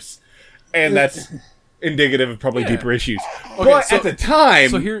universe. And that's indicative of probably deeper issues. But so- at the time,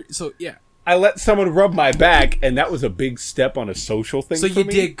 So yeah. I let someone rub my back, and that was a big step on a social thing So for you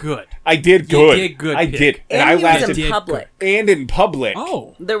me. did good. I did You good. did good, I Pick. did. And I he lasted. was in did public. And in public.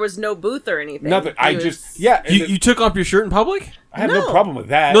 Oh, There was no booth or anything. Nothing. He I was- just... Yeah. and you took off your shirt in public? I had no problem with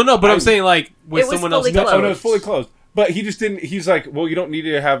that. No, but I- I'm saying like with It was someone else. fully No, closed. oh, no, it's fully closed. But he just didn't. He's like, well, you don't need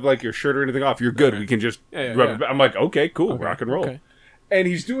to have like your shirt or anything off. You're good. We can just Yeah, rub yeah. it back. I'm like, okay, cool, rock and roll. Okay. And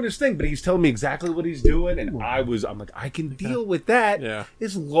he's doing his thing, but he's telling me exactly what he's doing, and I'm like, I can deal with that Yeah.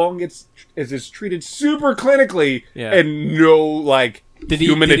 as long as it's treated super clinically Yeah. and no like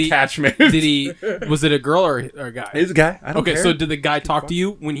human attachment. Did he? Was it a girl or a guy? He's a guy. I don't Okay, care. so did the guy talk to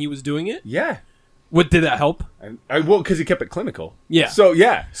you when he was doing it? Yeah. What did that help? I well, because he kept it clinical. Yeah. So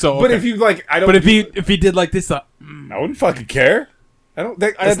yeah. So, but okay. if you like, I don't. But if he did like this, I wouldn't fucking care. I don't.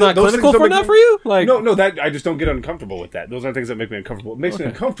 It's it's not clinical for enough for you. Like No, that I just don't get uncomfortable with that. Those aren't things that make me uncomfortable. What makes me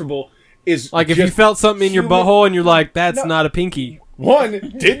uncomfortable is Like if you just felt something in your human- butthole and you're like, that's No. not a pinky. One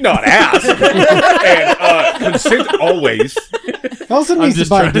did not ask, and consent always. Also needs to just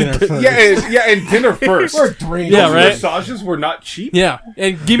buy trying to- dinner first. And dinner first. Or drink. Yeah, Those right? Massages were not cheap. Yeah,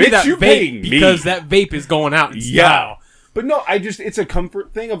 and give me Bitch, that you paying vape me. because that vape is going out. In Yeah. style. But no, it's a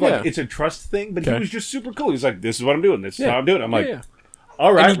comfort thing of like, Yeah. it's a trust thing, but Okay. he was just super cool. He's like, this is what I'm doing. This is Yeah. how I'm doing it. I'm like, Yeah.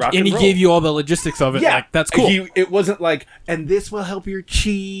 all right, And rock he, and he roll. gave you all the logistics of it. Yeah, Like, that's cool. It wasn't like, and this will help your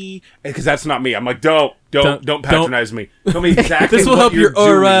chi, because that's not me. I'm like, don't Don't- patronize me. Tell me exactly. This will what help you're your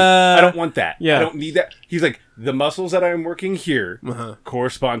aura. doing. I don't want that. Yeah. I don't need that. He's like, the muscles that I'm working here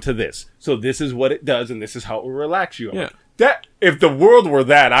correspond to this. So this is what it does, and this is how it will relax you. I'm Yeah. like, that if the world were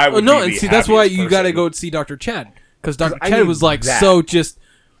that, I would. no, be and the see, that's why happiest you got to person. go see Dr. Chad because Dr. I Chad need was like, that. so just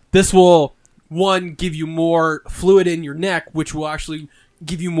this will one give you more fluid in your neck, which will actually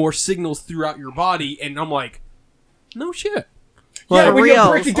give you more signals throughout your body, and I'm like, no shit. Yeah, For when you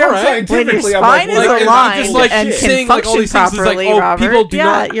real. break it down Alright. When your scientifically, I'm spine like, is well, and aligned I'm just like and can saying like all function these things is like, properly, oh, Robert, people do yeah,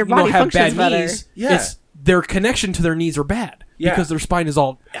 not your you know, body have bad functions better. knees. Yeah. It's their connection to their knees are bad Yeah. because their spine is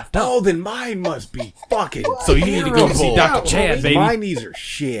all effed up. Oh, then mine must be fucking. So you need to go see terrible. Dr. Chad, baby. My knees are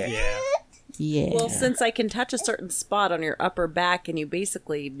shit. Yeah. Well, since I can touch a certain spot on your upper back, and you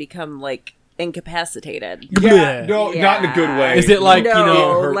basically become like incapacitated. Yeah, no, not in a good way. Is it like, No, you know,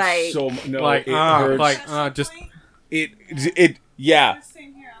 it hurts like- so no, like, it hurts. just it yeah, This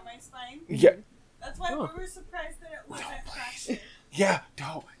thing here on my spine. yeah, That's why we were surprised that it wasn't fractured. yeah,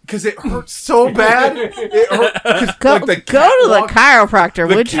 no, because it hurts so bad. It hurt. 'Cause, Go, like, the go cat to the walked- chiropractor,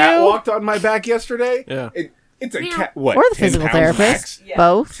 The would cat you? walked on my back yesterday. Yeah. It's a cat. What? Or the 10 physical pounds therapist. max?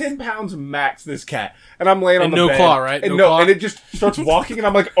 Both. 10 pounds max. This cat, and I'm laying on And the no bed, claw, right? And No claw? and it just starts walking, and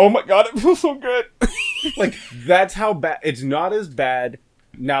I'm like, oh my god, it feels so good. Like that's how bad. It's not as bad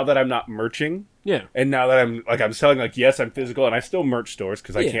now that I'm not merching. yeah. And now that I'm selling, like, yes, I'm physical, and I still merch stores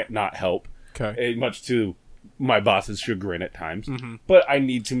because I Yeah. can't not help. Okay. Much to my boss's chagrin at times. But I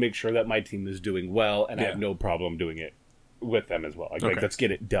need to make sure that my team is doing well, and I have Yeah. no problem doing it with them as well. Like, Okay. let's get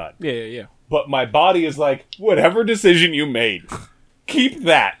it done. Yeah. But my body is like, whatever decision you made, keep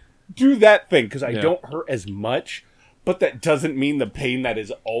that. Do that thing, because I Yeah. don't hurt as much, but that doesn't mean the pain that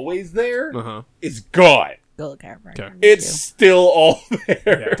is always there Uh-huh. is gone. Go to the chiropractor. Okay. It's still all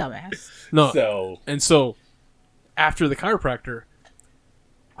there. Dumbass. No. So, And so, after the chiropractor,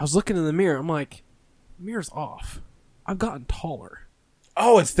 I was looking in the mirror. I'm like, mirror's off. I've gotten taller.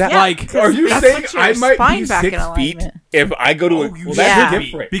 oh, it's that. Yeah, like, Are you That saying puts your I might spine be back in 6 feet alignment. if I go to a... Oh, you Well, should that's be.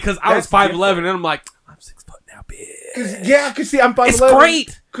 different. Because I was That's 5'11", different. and I'm like, I'm 6 foot now, bitch. Yeah, because see, I'm 5'11". It's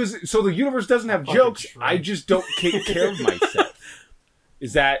great. So the universe doesn't have jokes. I just don't take care of myself.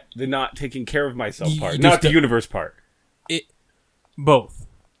 Is that the not taking care of myself You part? just Not the don't- universe part. Both.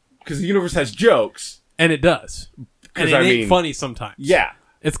 Because the universe has jokes. And it does. And 'Cause it I ain't mean- funny sometimes. Yeah.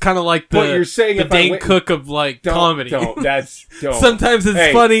 It's kind of like the, But you're saying the if I Dane went- Cook of, like, Don't, comedy. Don't. Don't. Sometimes it's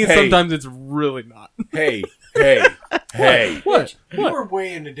Hey, funny, hey. sometimes it's really not. Hey. What? You were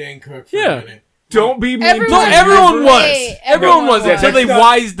way into Dan Cook for Yeah. a minute. Don't be mean. Everyone- No, to everyone me. was. Hey, Everyone was everyone until was. they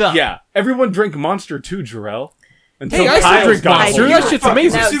wised up. Yeah. Everyone drink Monster too, Jarrell. Until Hey, I used to Kyle's drink got Monster. hold That of it. shit's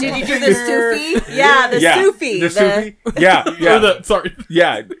amazing. No, did you do the Soufy? Yeah, the Soufy. The Soufy? Yeah, yeah. Or the, sorry.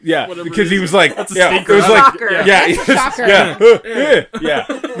 Yeah, yeah, Whatever because it he is. was like, That's a yeah, it stinker. was like, Shocker. yeah, That's a shocker. yeah,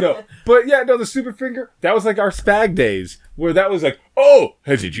 no, but yeah, no, the Super Finger, that was like our spag days, where that was like, oh,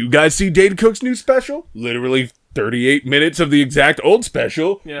 did you guys see Dane Cook's new special? Literally 38 minutes of the exact old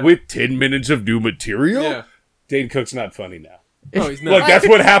special with 10 minutes of new material. Yeah. Dane Cook's not funny now. Oh, he's not. Look, that's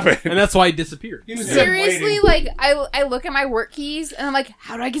what happened. And that's why he disappeared. Seriously, like I look at my work keys and I'm like,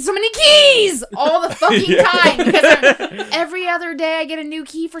 how do I get so many keys all the fucking time? Because every other day I get a new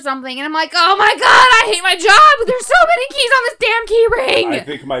key for something, and I'm like, oh my god, I hate my job. There's so many keys on this damn key ring. I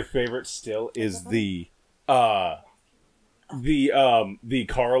think my favorite still is the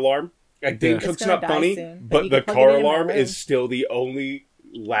car alarm. Like, Dane Cook's gonna not die funny, soon, but you the can plug it car in in my alarm room. is still the only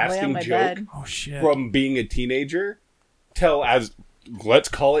lasting my joke bed. Oh shit. from being a teenager till, as let's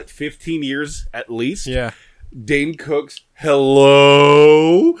call it, 15 years at least. Yeah. Dane Cook's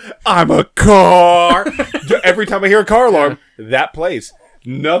 "Hello, I'm a car." Every time I hear a car alarm, that plays.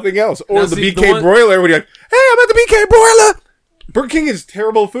 Nothing else. Or Now, the see, BK the one- broiler when you're like, "Hey, I'm at the BK broiler." Burger King is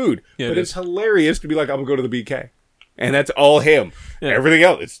terrible food, Yeah, but it it's hilarious to be like, "I'm gonna go to the BK," and that's all him. Yeah. Everything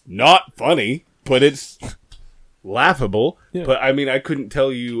else, it's not funny, but it's laughable. Yeah. But I mean, I couldn't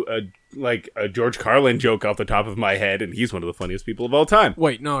tell you a George Carlin joke off the top of my head, and he's one of the funniest people of all time.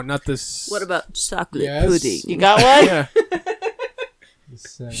 Wait, no, not this. What about chocolate Yes. pudding? You got one? Yeah.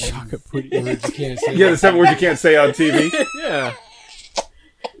 Chocolate pudding. Words you can't say. Yeah, the 7 words you can't say on TV. Yeah.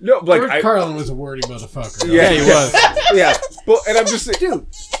 No, like George Carlin was a wordy motherfucker. Yeah, he was. Yeah, but and I'm just saying, dude,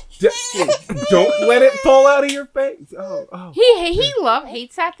 don't let it fall out of your face. Oh. He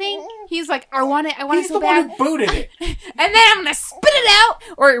hates that thing. He's like, I want it He's so the bad. one who booted it. And then I'm gonna spit it out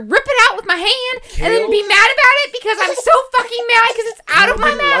or rip it out with my hand and then be mad about it because I'm so fucking mad because it's out of my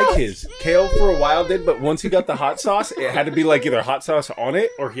Didn't mouth. like his Kale for a while did, but once he got the hot sauce, it had to be like either hot sauce on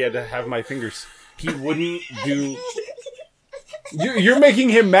it or he had to have my fingers. He wouldn't do. You're making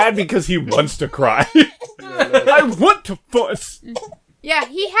him mad because he wants to cry. I want to fuss. Yeah,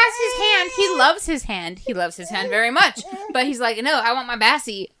 he has his hand. He loves his hand. He loves his hand very much. But he's like, no, I want my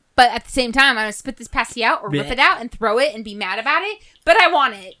Bassie. But at the same time, I'm going to spit this Passy out or rip it out and throw it and be mad about it. But I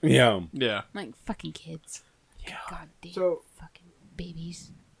want it. Yeah. Yeah. I'm like, fucking kids. God damn So- fucking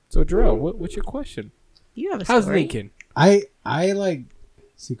babies. So, Jarrell, what's your question? You have a How's story. Lincoln? I like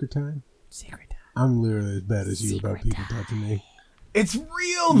Secret Time. Secret. I'm literally as bad as you about people touching me. It's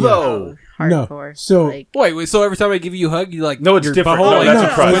real though. Hardcore. No, so- like, Wait, so every time I give you a hug, you like No, it's your different. butthole, No, like,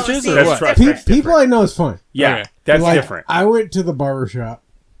 that's a trust. twitches or That's what? trust. That's people different. I know is fine. Yeah, Okay. that's Like, different. I went to the barber shop.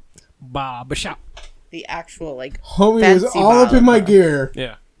 Barber shop. the actual like Homie was Fancy all up in my barber. gear.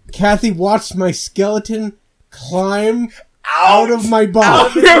 Yeah. Kathy watched my skeleton climb out of my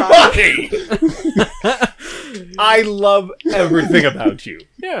body. I love everything about you.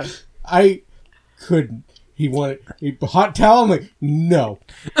 Yeah. I couldn't. He wanted a hot towel. I'm like, no.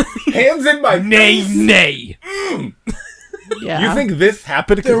 Hands in my Nay, face. nay. yeah. You think this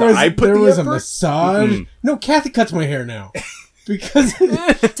happened There because was I put there the was a effort? massage. Mhm. No, Kathy cuts my hair now because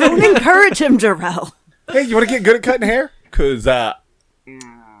Don't encourage him, Jarrell. Hey, you want to get good at cutting hair? Because, although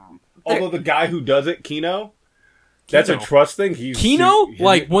the guy who does it, Kino, that's a trust thing. He's Kino? he-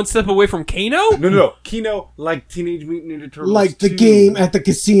 Like one step away from Kano? No. Kino, like Teenage Mutant Ninja Turtles. like the 2. game at the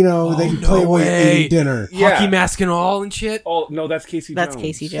casino that you no play away way. eating dinner. Yeah. Hockey mask and all and shit. Oh, no, that's Casey That's Jones.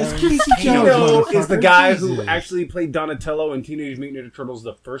 Casey That's Jones. Casey Kino Jones, is the motherfucker. guy who Jesus. actually played Donatello in Teenage Mutant Ninja Turtles,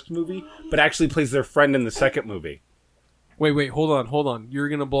 the first movie, but actually plays their friend in the second movie. Wait, hold on. You're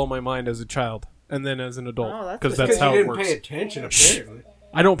gonna blow my mind as a child and then as an adult Oh, that's because what- that's Because how you it didn't works. pay attention, apparently.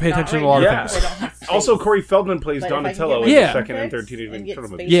 I don't pay Not attention to a right lot now. of things. I don't have space. Also, Corey Feldman plays But if I can Donatello get in Yeah. the second and fixed third Teenage and Mutant get Turtle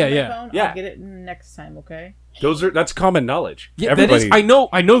space movie. Yeah, on my yeah. phone, Yeah. I'll get it next time, okay? That's common knowledge. Yeah, Everybody. that is.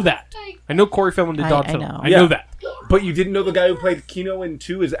 I know that. I know Corey Feldman did I Donatello. know. I Yeah. know that. But you didn't know the guy who played Kino in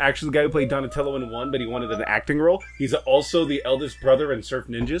 2 is actually the guy who played Donatello in 1, but he wanted an acting role. He's also the eldest brother in Surf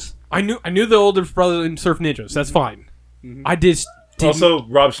Ninjas. I knew the older brother in Surf Ninjas. That's fine. I just didn't. Also,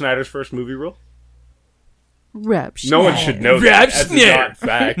 Rob Schneider's first movie role. Rep. No one should know that. Rob That's Schneider. not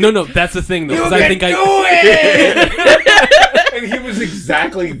fact. No, that's the thing though. Because I think And he was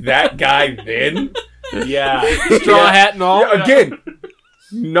exactly that guy then. Yeah. straw hat and all. Yeah, again,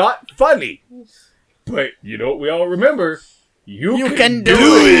 not funny. But you know what we all remember? You can do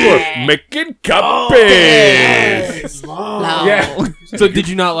it. Making copies. No. Yeah. So did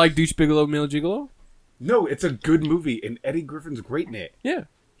you not like Douche Bigelow, Male Gigolo? No, it's a good movie, and Eddie Griffin's great in it. Yeah.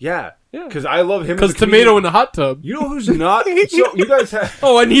 Yeah. Yeah. Because I love him. Because as a tomato comedian. in the hot tub. You know who's not? So you guys have.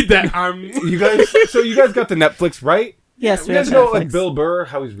 Oh, I need that. You guys. So you guys got the Netflix, right? Yes, You we have guys know Netflix. like Bill Burr,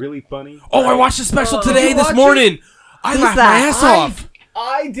 how he's really funny. Oh, I watched the special today, you this watch morning. I Who's laughed that? my ass off.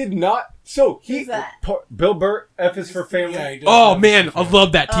 I did not. So he, Who's that? Bill Burr, F is for family. Yeah, he does Oh, have man, this I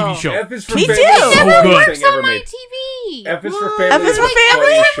love that TV show. F is for Me family. too. is the So funniest good. thing Works on ever my made. TV. F is for F family. is for the family?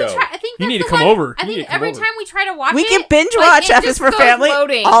 funniest show. I think You that's need to the come one- over. I You need think to come every over. time we try to watch We it, can binge like, watch it F is just for goes Family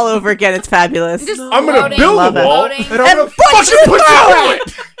loading. all over again. It's fabulous. Just I'm gonna loading. build Love a it. wall Loading. and I'm gonna And fucking put through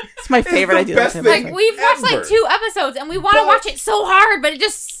it. It's my favorite. the I do best that. thing. Like we've watched Ever. like 2 episodes and we want to But- watch it so hard, but it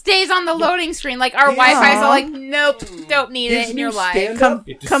just stays on the loading screen. Like our Yeah. Wi-Fi's are like, nope, don't need His it in new your life. stand-up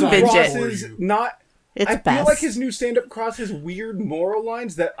Come binge it. crosses not. It's I best. feel like his new stand-up crosses weird moral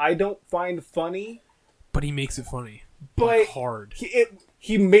lines that I don't find funny, But he makes it funny. but Like, hard.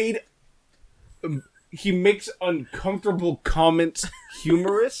 he makes uncomfortable comments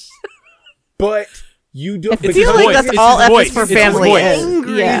humorous, but you don't. I It's feel his like voice. that's It's all his F voice. is for It's his Family voice.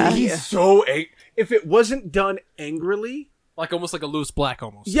 is. Yeah. He's so angry. If it wasn't done angrily, Like almost like a Louis Black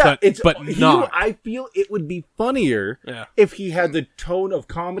almost. yeah, but not. I feel it would be funnier Yeah. if he had the tone of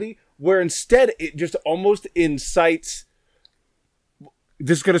comedy, where instead it just almost incites.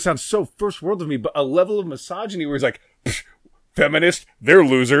 This is gonna sound so first world of me, but a level of misogyny where he's like, "Feminist, they're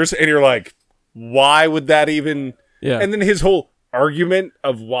losers," and you're like, "Why would that even?" Yeah. And then his whole argument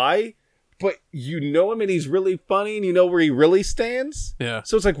of why, but you know him and he's really funny and you know where he really stands. Yeah.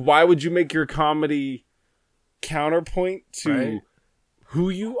 So it's like, why would you make your comedy counterpoint to Right. who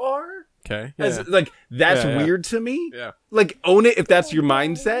you are? Okay. As, like, that's Yeah, yeah. weird to me. Yeah. Like, own it if that's your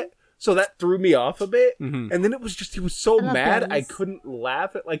mindset. So that threw me off a bit. Mhm. And then it was just, he was so love mad, those. I couldn't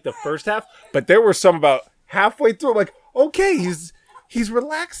laugh at, like, the first half. But there were some about halfway through, I'm like, okay, he's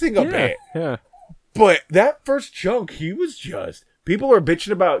relaxing a bit. Yeah. But that first chunk, he was just... People are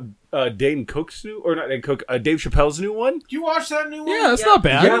bitching about Dane Cook's new... Or not Dane Cook, Dave Chappelle's new one. Did you watch that new one? Yeah, it's not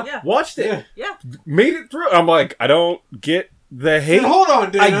bad. Yeah, Yeah. watched it. Yeah. Yeah. Made it through. I'm like, I don't get the hate. Then hold on,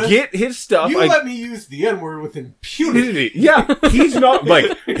 Dana. I get his stuff. You I let me use the N-word with impunity. Yeah, he's not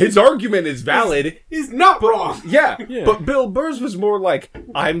like his argument is valid. He's not wrong. Yeah, Yeah. but Bill Burr's was more like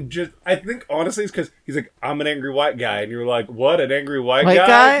I think honestly it's because he's like I'm an angry white guy, and you're like what an angry white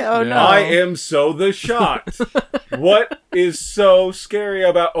guy? Oh, no. I am so the shocked. What is so scary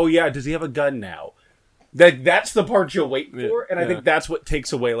about? Oh yeah, does he have a gun now? That's the part you'll wait for, and I think that's what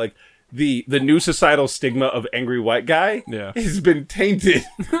takes away like. The new societal stigma of angry white guy has been tainted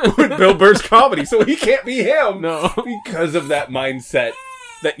with Bill Burr's comedy, so he can't be him No. because of that mindset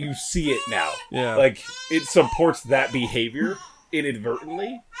that you see it now. Yeah. Like, it supports that behavior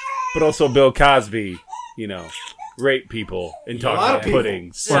inadvertently, but also Bill Cosby, you know, rape people and talk lot of about people.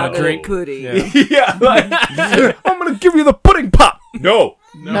 pudding. Or drink. Pooty. Yeah. Yeah, like, I'm gonna give you the pudding pop. No,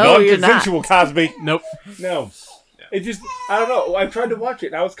 No, you're not. non-consensual Cosby. Nope. No. It just, I don't know. I tried to watch it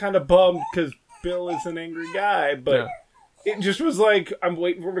and I was kind of bummed because Bill is an angry guy, but it just was like, I'm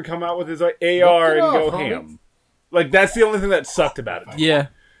waiting for him to come out with his like, AR and go ham. Like, that's the only thing that sucked about it. Yeah.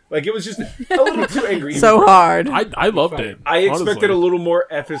 Like, it was just a little too angry. So hard. I loved it. I expected honestly. a little more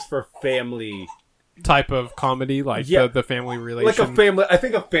F is for family. type of comedy, like Yeah. the family relation. Like a family, I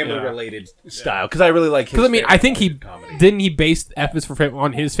think a family-related style, because I really like his Because I mean, I think he comedy. didn't he based F is for family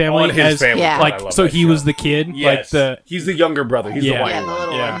on his family On his as family. Yeah. I like love so that he show. was the kid, like Yes. the He's the younger brother. He's the Yeah. white Yeah, the one.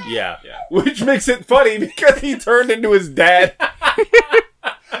 little yeah. one. Yeah. Which makes it funny because he turned into his dad.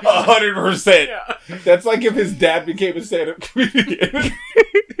 100%. That's like if his dad became a stand-up comedian.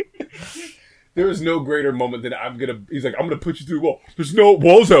 There is no greater moment than he's like, I'm gonna put you through the wall. There's no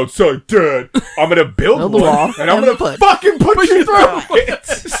walls outside, Dad. I'm gonna build Build one, the wall and I'm and gonna put- fucking put you through it.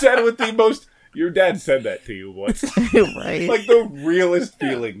 Said with the most, your dad said that to you once. Right. Like the realest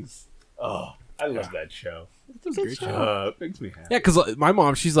feelings. Oh, I love that show. It's a great show. It makes me happy. Yeah, because my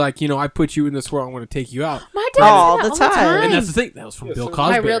mom, she's like, I put you in this world. I'm going to take you out. My dad All said the that time. And that's the thing. That was from Yeah, Bill so-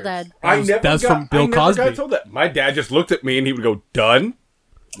 Cosby. My real dad. That's from Bill I never Cosby. got told that. My dad just looked at me and he would go, done?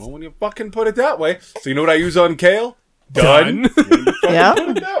 Well, when you fucking put it that way. So you know what I use on kale? Done. Done. When you fucking Yeah.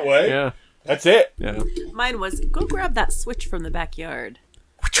 put it that way. Yeah. That's it. Yeah. Mine was go grab that switch from the backyard.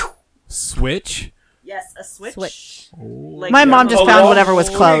 Switch. Yes, a switch. Switch. Like My mom just A found long whatever was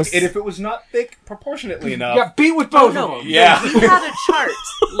string, close. And if it was not thick, proportionately enough. Yeah, beat with Oh, both no. of them. Yeah. We had a chart.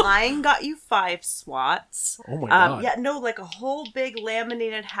 Lying got you 5 swats. Oh my God. Yeah, no, like a whole big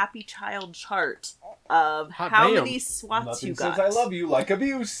laminated Happy Child chart of Hot how damn. many swats Nothing you says got. I love you like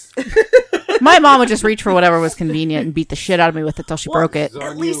abuse. My mom would just reach for whatever was convenient and beat the shit out of me with it till she broke it.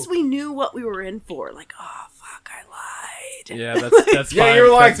 At least we knew what we were in for. Like, oh fuck, I lied. Yeah, that's Yeah, fine.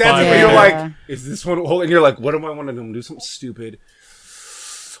 you're like, that's fine. where you're Yeah. like, is this one whole? And you're like, what do I want to do? Do something stupid.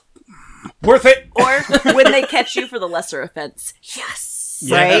 Worth it. Or when they catch you for the lesser offense. Yes.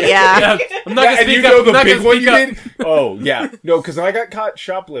 Right? Yeah. I'm not gonna And you speak know up. the I'm not big gonna one you speak up. did? Oh, yeah. No, because I got caught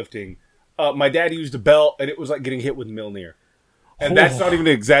shoplifting. My dad used a belt, and it was like getting hit with Mjolnir. And that's not even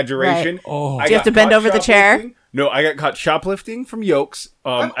an exaggeration. Right. Oh. I Do you have got to bend caught over the chair? shoplifting. No, I got caught shoplifting from Yokes.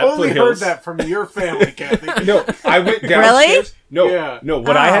 I've At only heard Foothills. that from your family, Kathy. No, I went downstairs. Really? No, Yeah. no.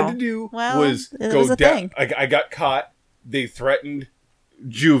 What I had Oh. to do Well, was it go was a down. thing. I got caught. They threatened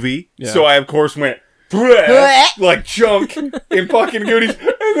juvie, Yeah. so I of course went like chunk in fucking goodies,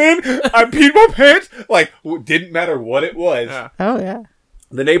 and then I peed my pants. Like didn't matter what it was. Yeah. Oh yeah.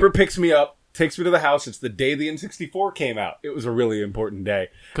 The neighbor picks me up, takes me to the house. It's the day the N64 came out. It was a really important day.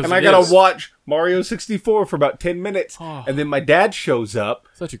 'Cause And I it gotta is. watch Mario 64 for about 10 minutes. Oh. And then my dad shows up.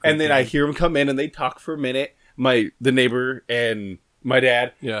 Such a great and then I game. hear him come in and they talk for a minute. The neighbor and my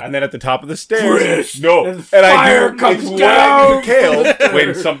dad. Yeah. And then at the top of the stairs. Chris, no. and And I fire do comes it's what down. I do to Kale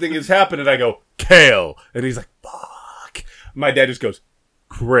when something has happened and I go, Kale. And he's like, fuck. My dad just goes,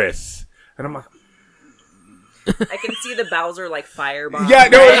 Chris. And I'm like, I can see the Bowser like firebomb. yeah,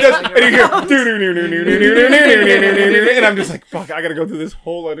 no, it does. And you hear, and I'm just like, fuck, I gotta go through this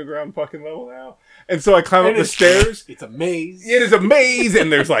whole underground fucking level now. And so I climb up And the stairs. It's a maze. It is a maze,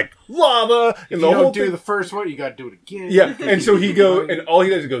 and there's like lava, If and you the whole don't do thing. the first one, you got to do it again. Yeah, and so he goes, and all he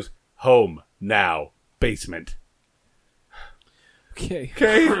does is goes, home, now, basement. Okay.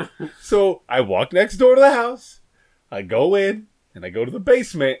 Okay? So I walk next door to the house, I go in, and I go to the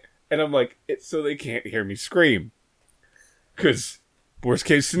basement, and I'm like, it's so they can't hear me scream. Because, worst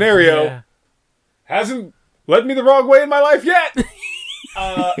case scenario, Yeah. hasn't led me the wrong way in my life yet.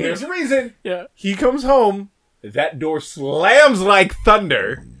 There's a reason. Yeah. He comes home, that door slams like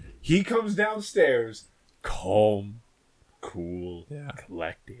thunder. He comes downstairs, calm, cool, Yeah.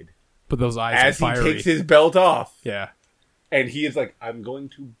 collected. But those eyes As he are fiery. takes his belt off. Yeah. And he is like, I'm going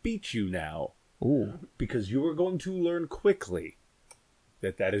to beat you now. Ooh. Because you are going to learn quickly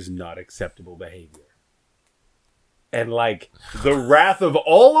that is not acceptable behavior. And like, the wrath of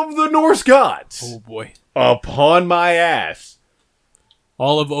all of the Norse gods Oh boy. upon my ass.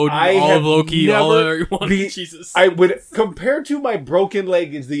 All of Odin, I all have of Loki, all of never everyone. be- Jesus. I would, compared to my broken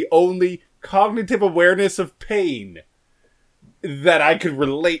leg, is the only cognitive awareness of pain that I could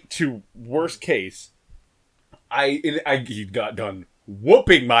relate to. Worst case, he got done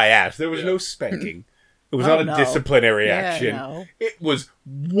whooping my ass. There was no spanking. It was not a no. disciplinary Yeah, action. no. It was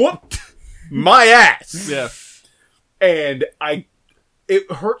whooped my ass. yeah. And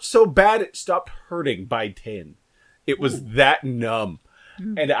it hurt so bad it stopped hurting by 10. It was that numb.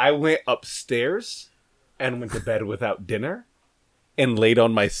 And I went upstairs and went to bed without dinner and laid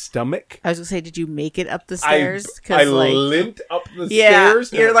on my stomach. I was gonna say, did you make it up the I stairs? limped up the Yeah,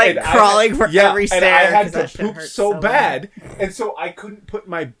 stairs. you're, like, and crawling for every And I stair, had 'cause that to shit poop hurts so so bad. And so I couldn't put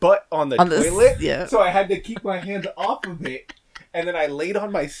my butt on the On the- toilet. yeah. So I had to keep my hands off of it. And then I laid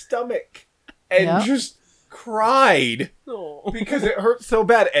on my stomach and Yeah. just cried Oh. because it hurt so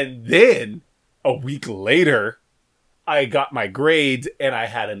bad. And then a week later, I got my grades and I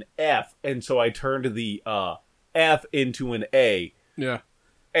had an F. And so I turned the F into an A. Yeah.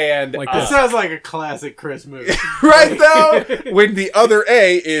 And Like That sounds like a classic Chris movie. right though, when the other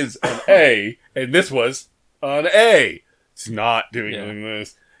A is an A, and this was an A. It's not doing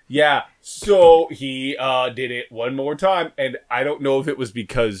this. Yeah, so he did it one more time, and I don't know if it was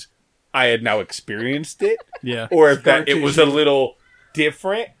because I had now experienced it, Yeah. or if that it was a little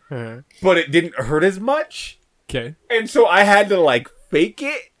different, Uh-huh. but it didn't hurt as much. Okay. And so I had to like fake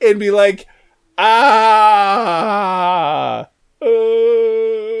it and be like, after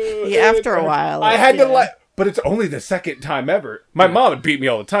a while, I had to yeah. like, but it's only the second time ever. My mom would beat me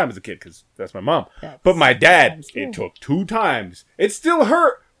all the time as a kid because that's my mom. But my dad, it took 2 times. It still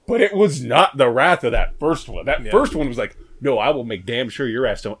hurt, but it was not the wrath of that first one. That first one was like, no, I will make damn sure your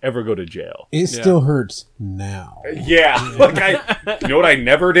ass don't ever go to jail. It still hurts now. Yeah, like you know what I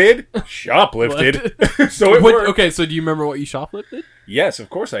never did? Shoplifted. So it What, worked. okay, so do you remember what you shoplifted? Yes, of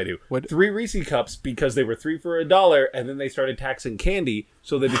course I do. What- 3 Reese cups because they were 3 for $1, and then they started taxing candy,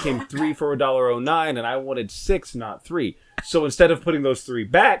 so they became 3 for $1.09, and I wanted 6, not 3. So instead of putting those 3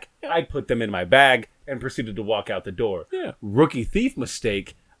 back, I put them in my bag and proceeded to walk out the door. Yeah. Rookie thief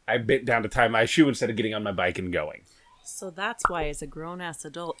mistake. I bent down to tie my shoe instead of getting on my bike and going. So that's why, as a grown-ass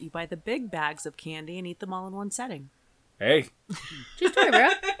adult, you buy the big bags of candy and eat them all in one setting. Hey, True story, bro.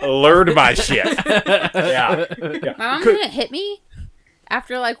 learned my shit. Yeah. My mom didn't hit me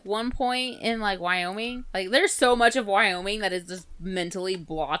after like one point in like Wyoming. Like there's so much of Wyoming that is just mentally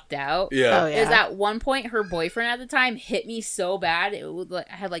blocked out. Yeah. Oh, yeah. Is at one point her boyfriend at the time hit me so bad it would like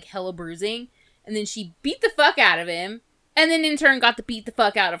I had like hella bruising, and then she beat the fuck out of him, and then in turn got to beat the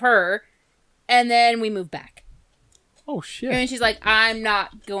fuck out of her, and then we moved back. Oh shit! And she's like, I'm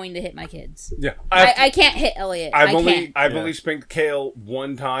not going to hit my kids. Yeah, I can't hit Elliot. I've can't. only spanked Kale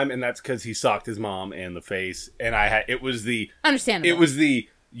one time, and that's because he socked his mom in the face, and it was the Understandable.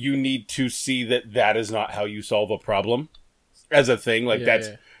 you need to see that is not how you solve a problem as a thing. Like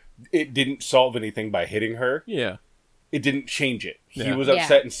it didn't solve anything by hitting her. Yeah, it didn't change it. He Yeah. was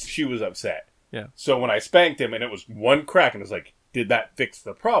upset, and she was upset. Yeah. So when I spanked him, and it was one crack, and it was like, did that fix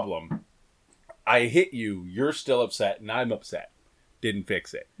the problem? I hit you, you're still upset, and I'm upset. Didn't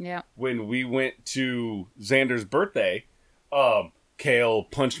fix it. Yeah. When we went to Xander's birthday, Kale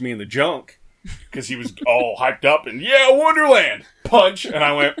punched me in the junk because he was all hyped up and, yeah, Wonderland! Punch! And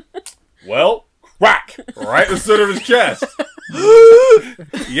I went, well, crack! Right in the center of his chest.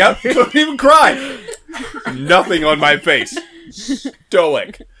 Yep, couldn't even cry. Nothing on my face.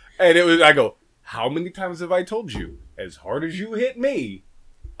 Stoic. And I go, how many times have I told you? As hard as you hit me,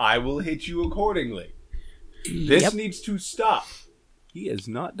 I will hit you accordingly. This needs to stop. He has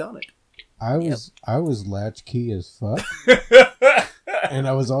not done it. I was latchkey as fuck, and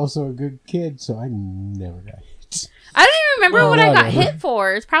I was also a good kid, so I never got hit. I don't even remember what I got hit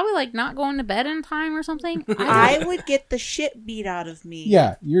for. It's probably like not going to bed in time or something. I would get the shit beat out of me.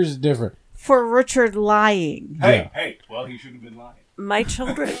 Yeah, yours is different. For Richard lying. Hey, well, he shouldn't have been lying. My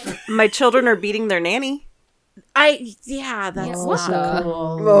children are beating their nanny. That's not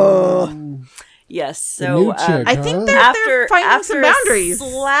cool. Yes, so I think they're finding some boundaries. A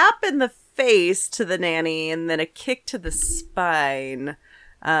slap in the face to the nanny and then a kick to the spine,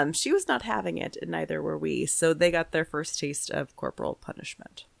 she was not having it, and neither were we. So they got their first taste of corporal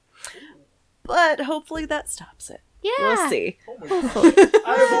punishment. But hopefully that stops it. Yeah, we'll see.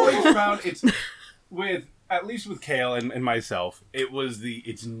 I've always found at least with Kale and myself,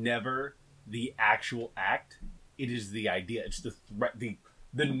 it's never the actual act. It is the idea. It's the threat,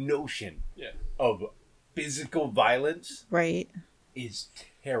 the notion of physical violence. Right. Is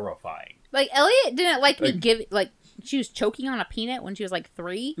terrifying. Like Elliot didn't like me give she was choking on a peanut when she was like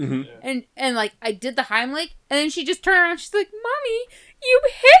 3, and like I did the Heimlich, and then she just turned around. And she's like, "Mommy, you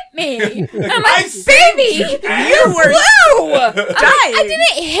hit me." And I'm like, "Baby, you were I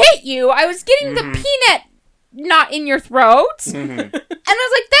didn't hit you. I was getting the peanut not in your throat." And I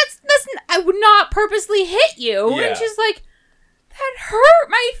was like, "That's I would not purposely hit you." Yeah. And she's like, "That hurt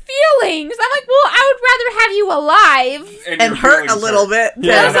my feelings." I'm like, "Well, I would rather have you alive and hurt a little bit."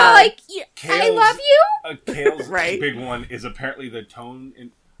 I was all like, "I love you." Kale's big one is apparently the tone.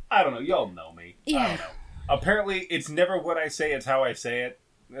 And I don't know. Y'all know me. Yeah. I don't know. Apparently, it's never what I say. It's how I say it.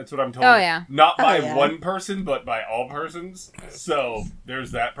 That's what I'm told. Oh, yeah. Not by one person, but by all persons. So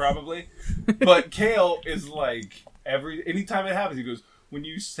there's that probably. But Kale is like anytime it happens, he goes, "When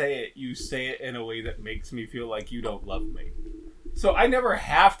you say it in a way that makes me feel like you don't love me." So I never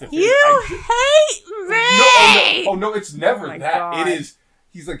have to. Hate me. No, it's never that. God. It is.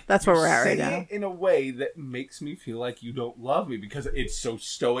 He's like, that's where we're at right say now. it in a way that makes me feel like you don't love me because it's so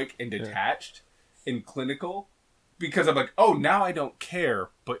stoic and detached and clinical. Because I'm like, oh, now I don't care,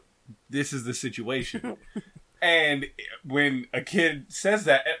 but this is the situation. And when a kid says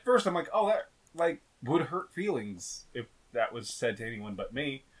that, at first I'm like, oh, that like would hurt feelings if that was said to anyone but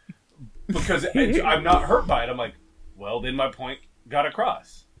me. Because I'm not hurt by it. I'm like, well, then my point got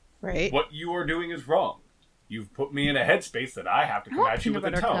across. Right. What you are doing is wrong. You've put me in a headspace that I have to come at you with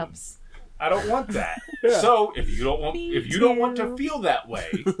a tone. Cups. I don't want that. So if you don't want to feel that way,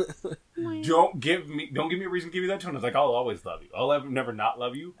 don't give me a reason to give you that tone. It's like, I'll always love you. I'll never not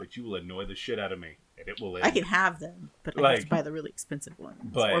love you, but you will annoy the shit out of me, and it will end. I can have them, but I have to buy the really expensive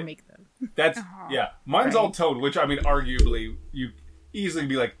ones or make them. That's mine's all tone, which I mean, arguably, you easily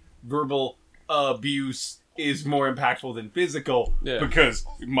be like verbal abuse is more impactful than physical because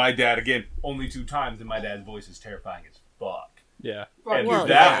my dad, again, only 2 times, and my dad's voice is terrifying as fuck. Yeah. And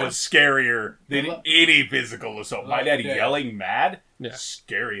that was scarier than any physical assault. My dad yelling mad,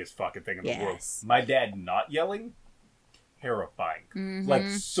 scariest fucking thing in the world. My dad not yelling, terrifying. Like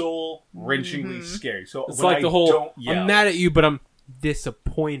soul-wrenchingly scary. So it's when like the whole, don't yell, I'm mad at you, but I'm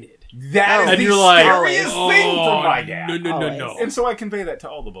disappointed. That is the scariest thing for my dad. No. And so I convey that to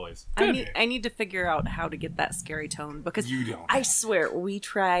all the boys. I need to figure out how to get that scary tone because you don't. I swear we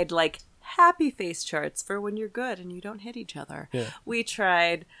tried like happy face charts for when you're good and you don't hit each other. Yeah. We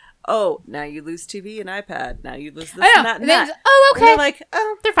tried, now you lose TV and iPad. Now you lose this and that and then, that. oh, okay. And they're like,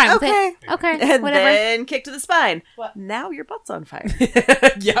 oh, they're fine with okay. it. Okay, And whatever. then kick to the spine. What? Now your butt's on fire.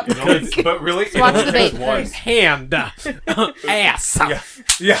 Yep. But really, watch the debate. Hand. Ass.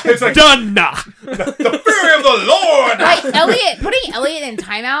 Yeah, it's like done. The fury of the Lord. Like putting Elliot in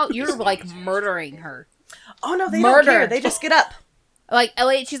timeout, you're like murdering her. Oh no, they don't care. They just get up. Like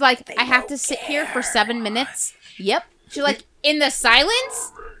Elliot, she's like, I have to sit here for 7 minutes. Yep. She's like, in the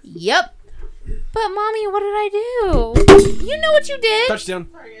silence? Yep. But mommy, what did I do? You know what you did. Touchdown.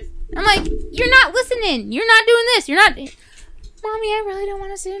 I'm like, you're not listening. You're not doing this. You're not. Mommy, I really don't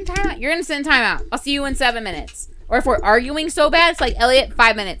want to sit in timeout. You're going to sit in timeout. I'll see you in 7 minutes. Or if we're arguing so bad, it's like, Elliot,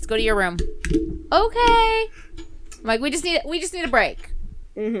 5 minutes. Go to your room. Okay. I'm like, we just need a break.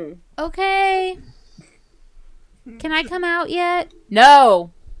 Mm-hmm. Okay. Can I come out yet?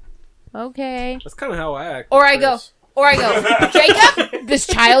 No. Okay. That's kind of how I act. Or I go, Jacob, this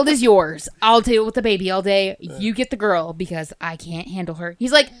child is yours. I'll deal with the baby all day. You get the girl because I can't handle her.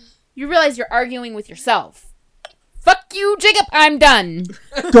 He's like, you realize you're arguing with yourself. Fuck you, Jacob. I'm done.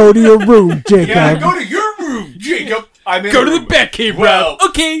 Go to your room, Jacob. Yeah, go to your room, Jacob. I'm in Go to the room. Batcave Well, route.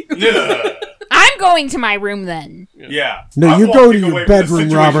 Okay. Yeah. I'm going to my room then. Yeah. No, I'm you go walking to your away from the bedroom,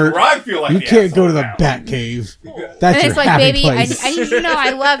 situation Robert. where I feel like You the can't go to the asshole now. Batcave. That's And your it's like, happy baby, I place. need you to know I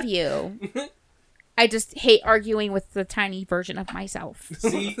love you. I just hate arguing with the tiny version of myself.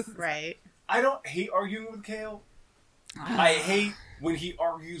 See, Right. I don't hate arguing with Kale. I hate when he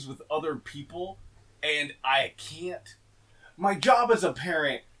argues with other people, and I can't. My job as a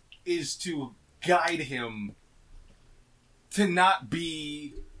parent is to guide him to not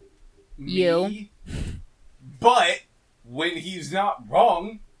be me. You. But when he's not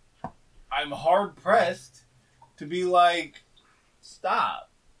wrong, I'm hard pressed to be like, stop,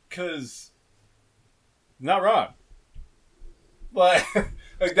 because not wrong. But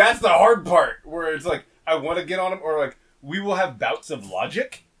like that's the hard part where it's like I want to get on him, or like we will have bouts of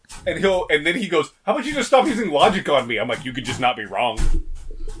logic, and then he goes, "How about you just stop using logic on me?" I'm like, "You could just not be wrong."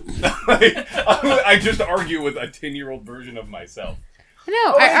 Like, I just argue with a 10-year-old version of myself.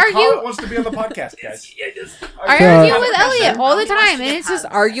 No, Hey, I argue. Colin wants to be on the podcast, guys. I argue with Elliot all the time, and it's just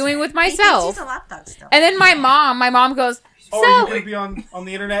arguing with myself. And then my mom goes, Oh, are you going to be on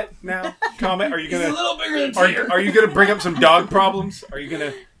the internet now? Comment? Are you going to? Are you going to bring up some dog problems? Are you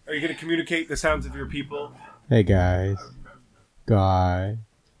going to communicate the sounds of your people? Hey guys,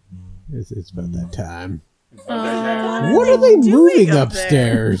 it's about that time. What are they moving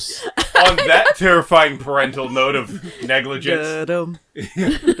upstairs? On that terrifying parental note of negligence,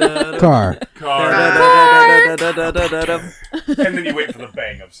 Car. and then you wait for the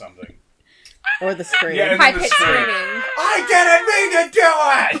bang of something. Or the screen. Yeah, and high then the pitched scream. screaming. I didn't mean to do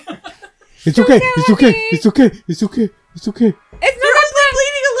it. It's okay. It's okay. It's okay. It's okay. It's okay. It's You're not only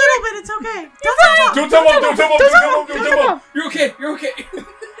bleeding a little bit. It's okay. Don't tell mom. Don't tell mom. Don't tell mom. You're okay. You're okay.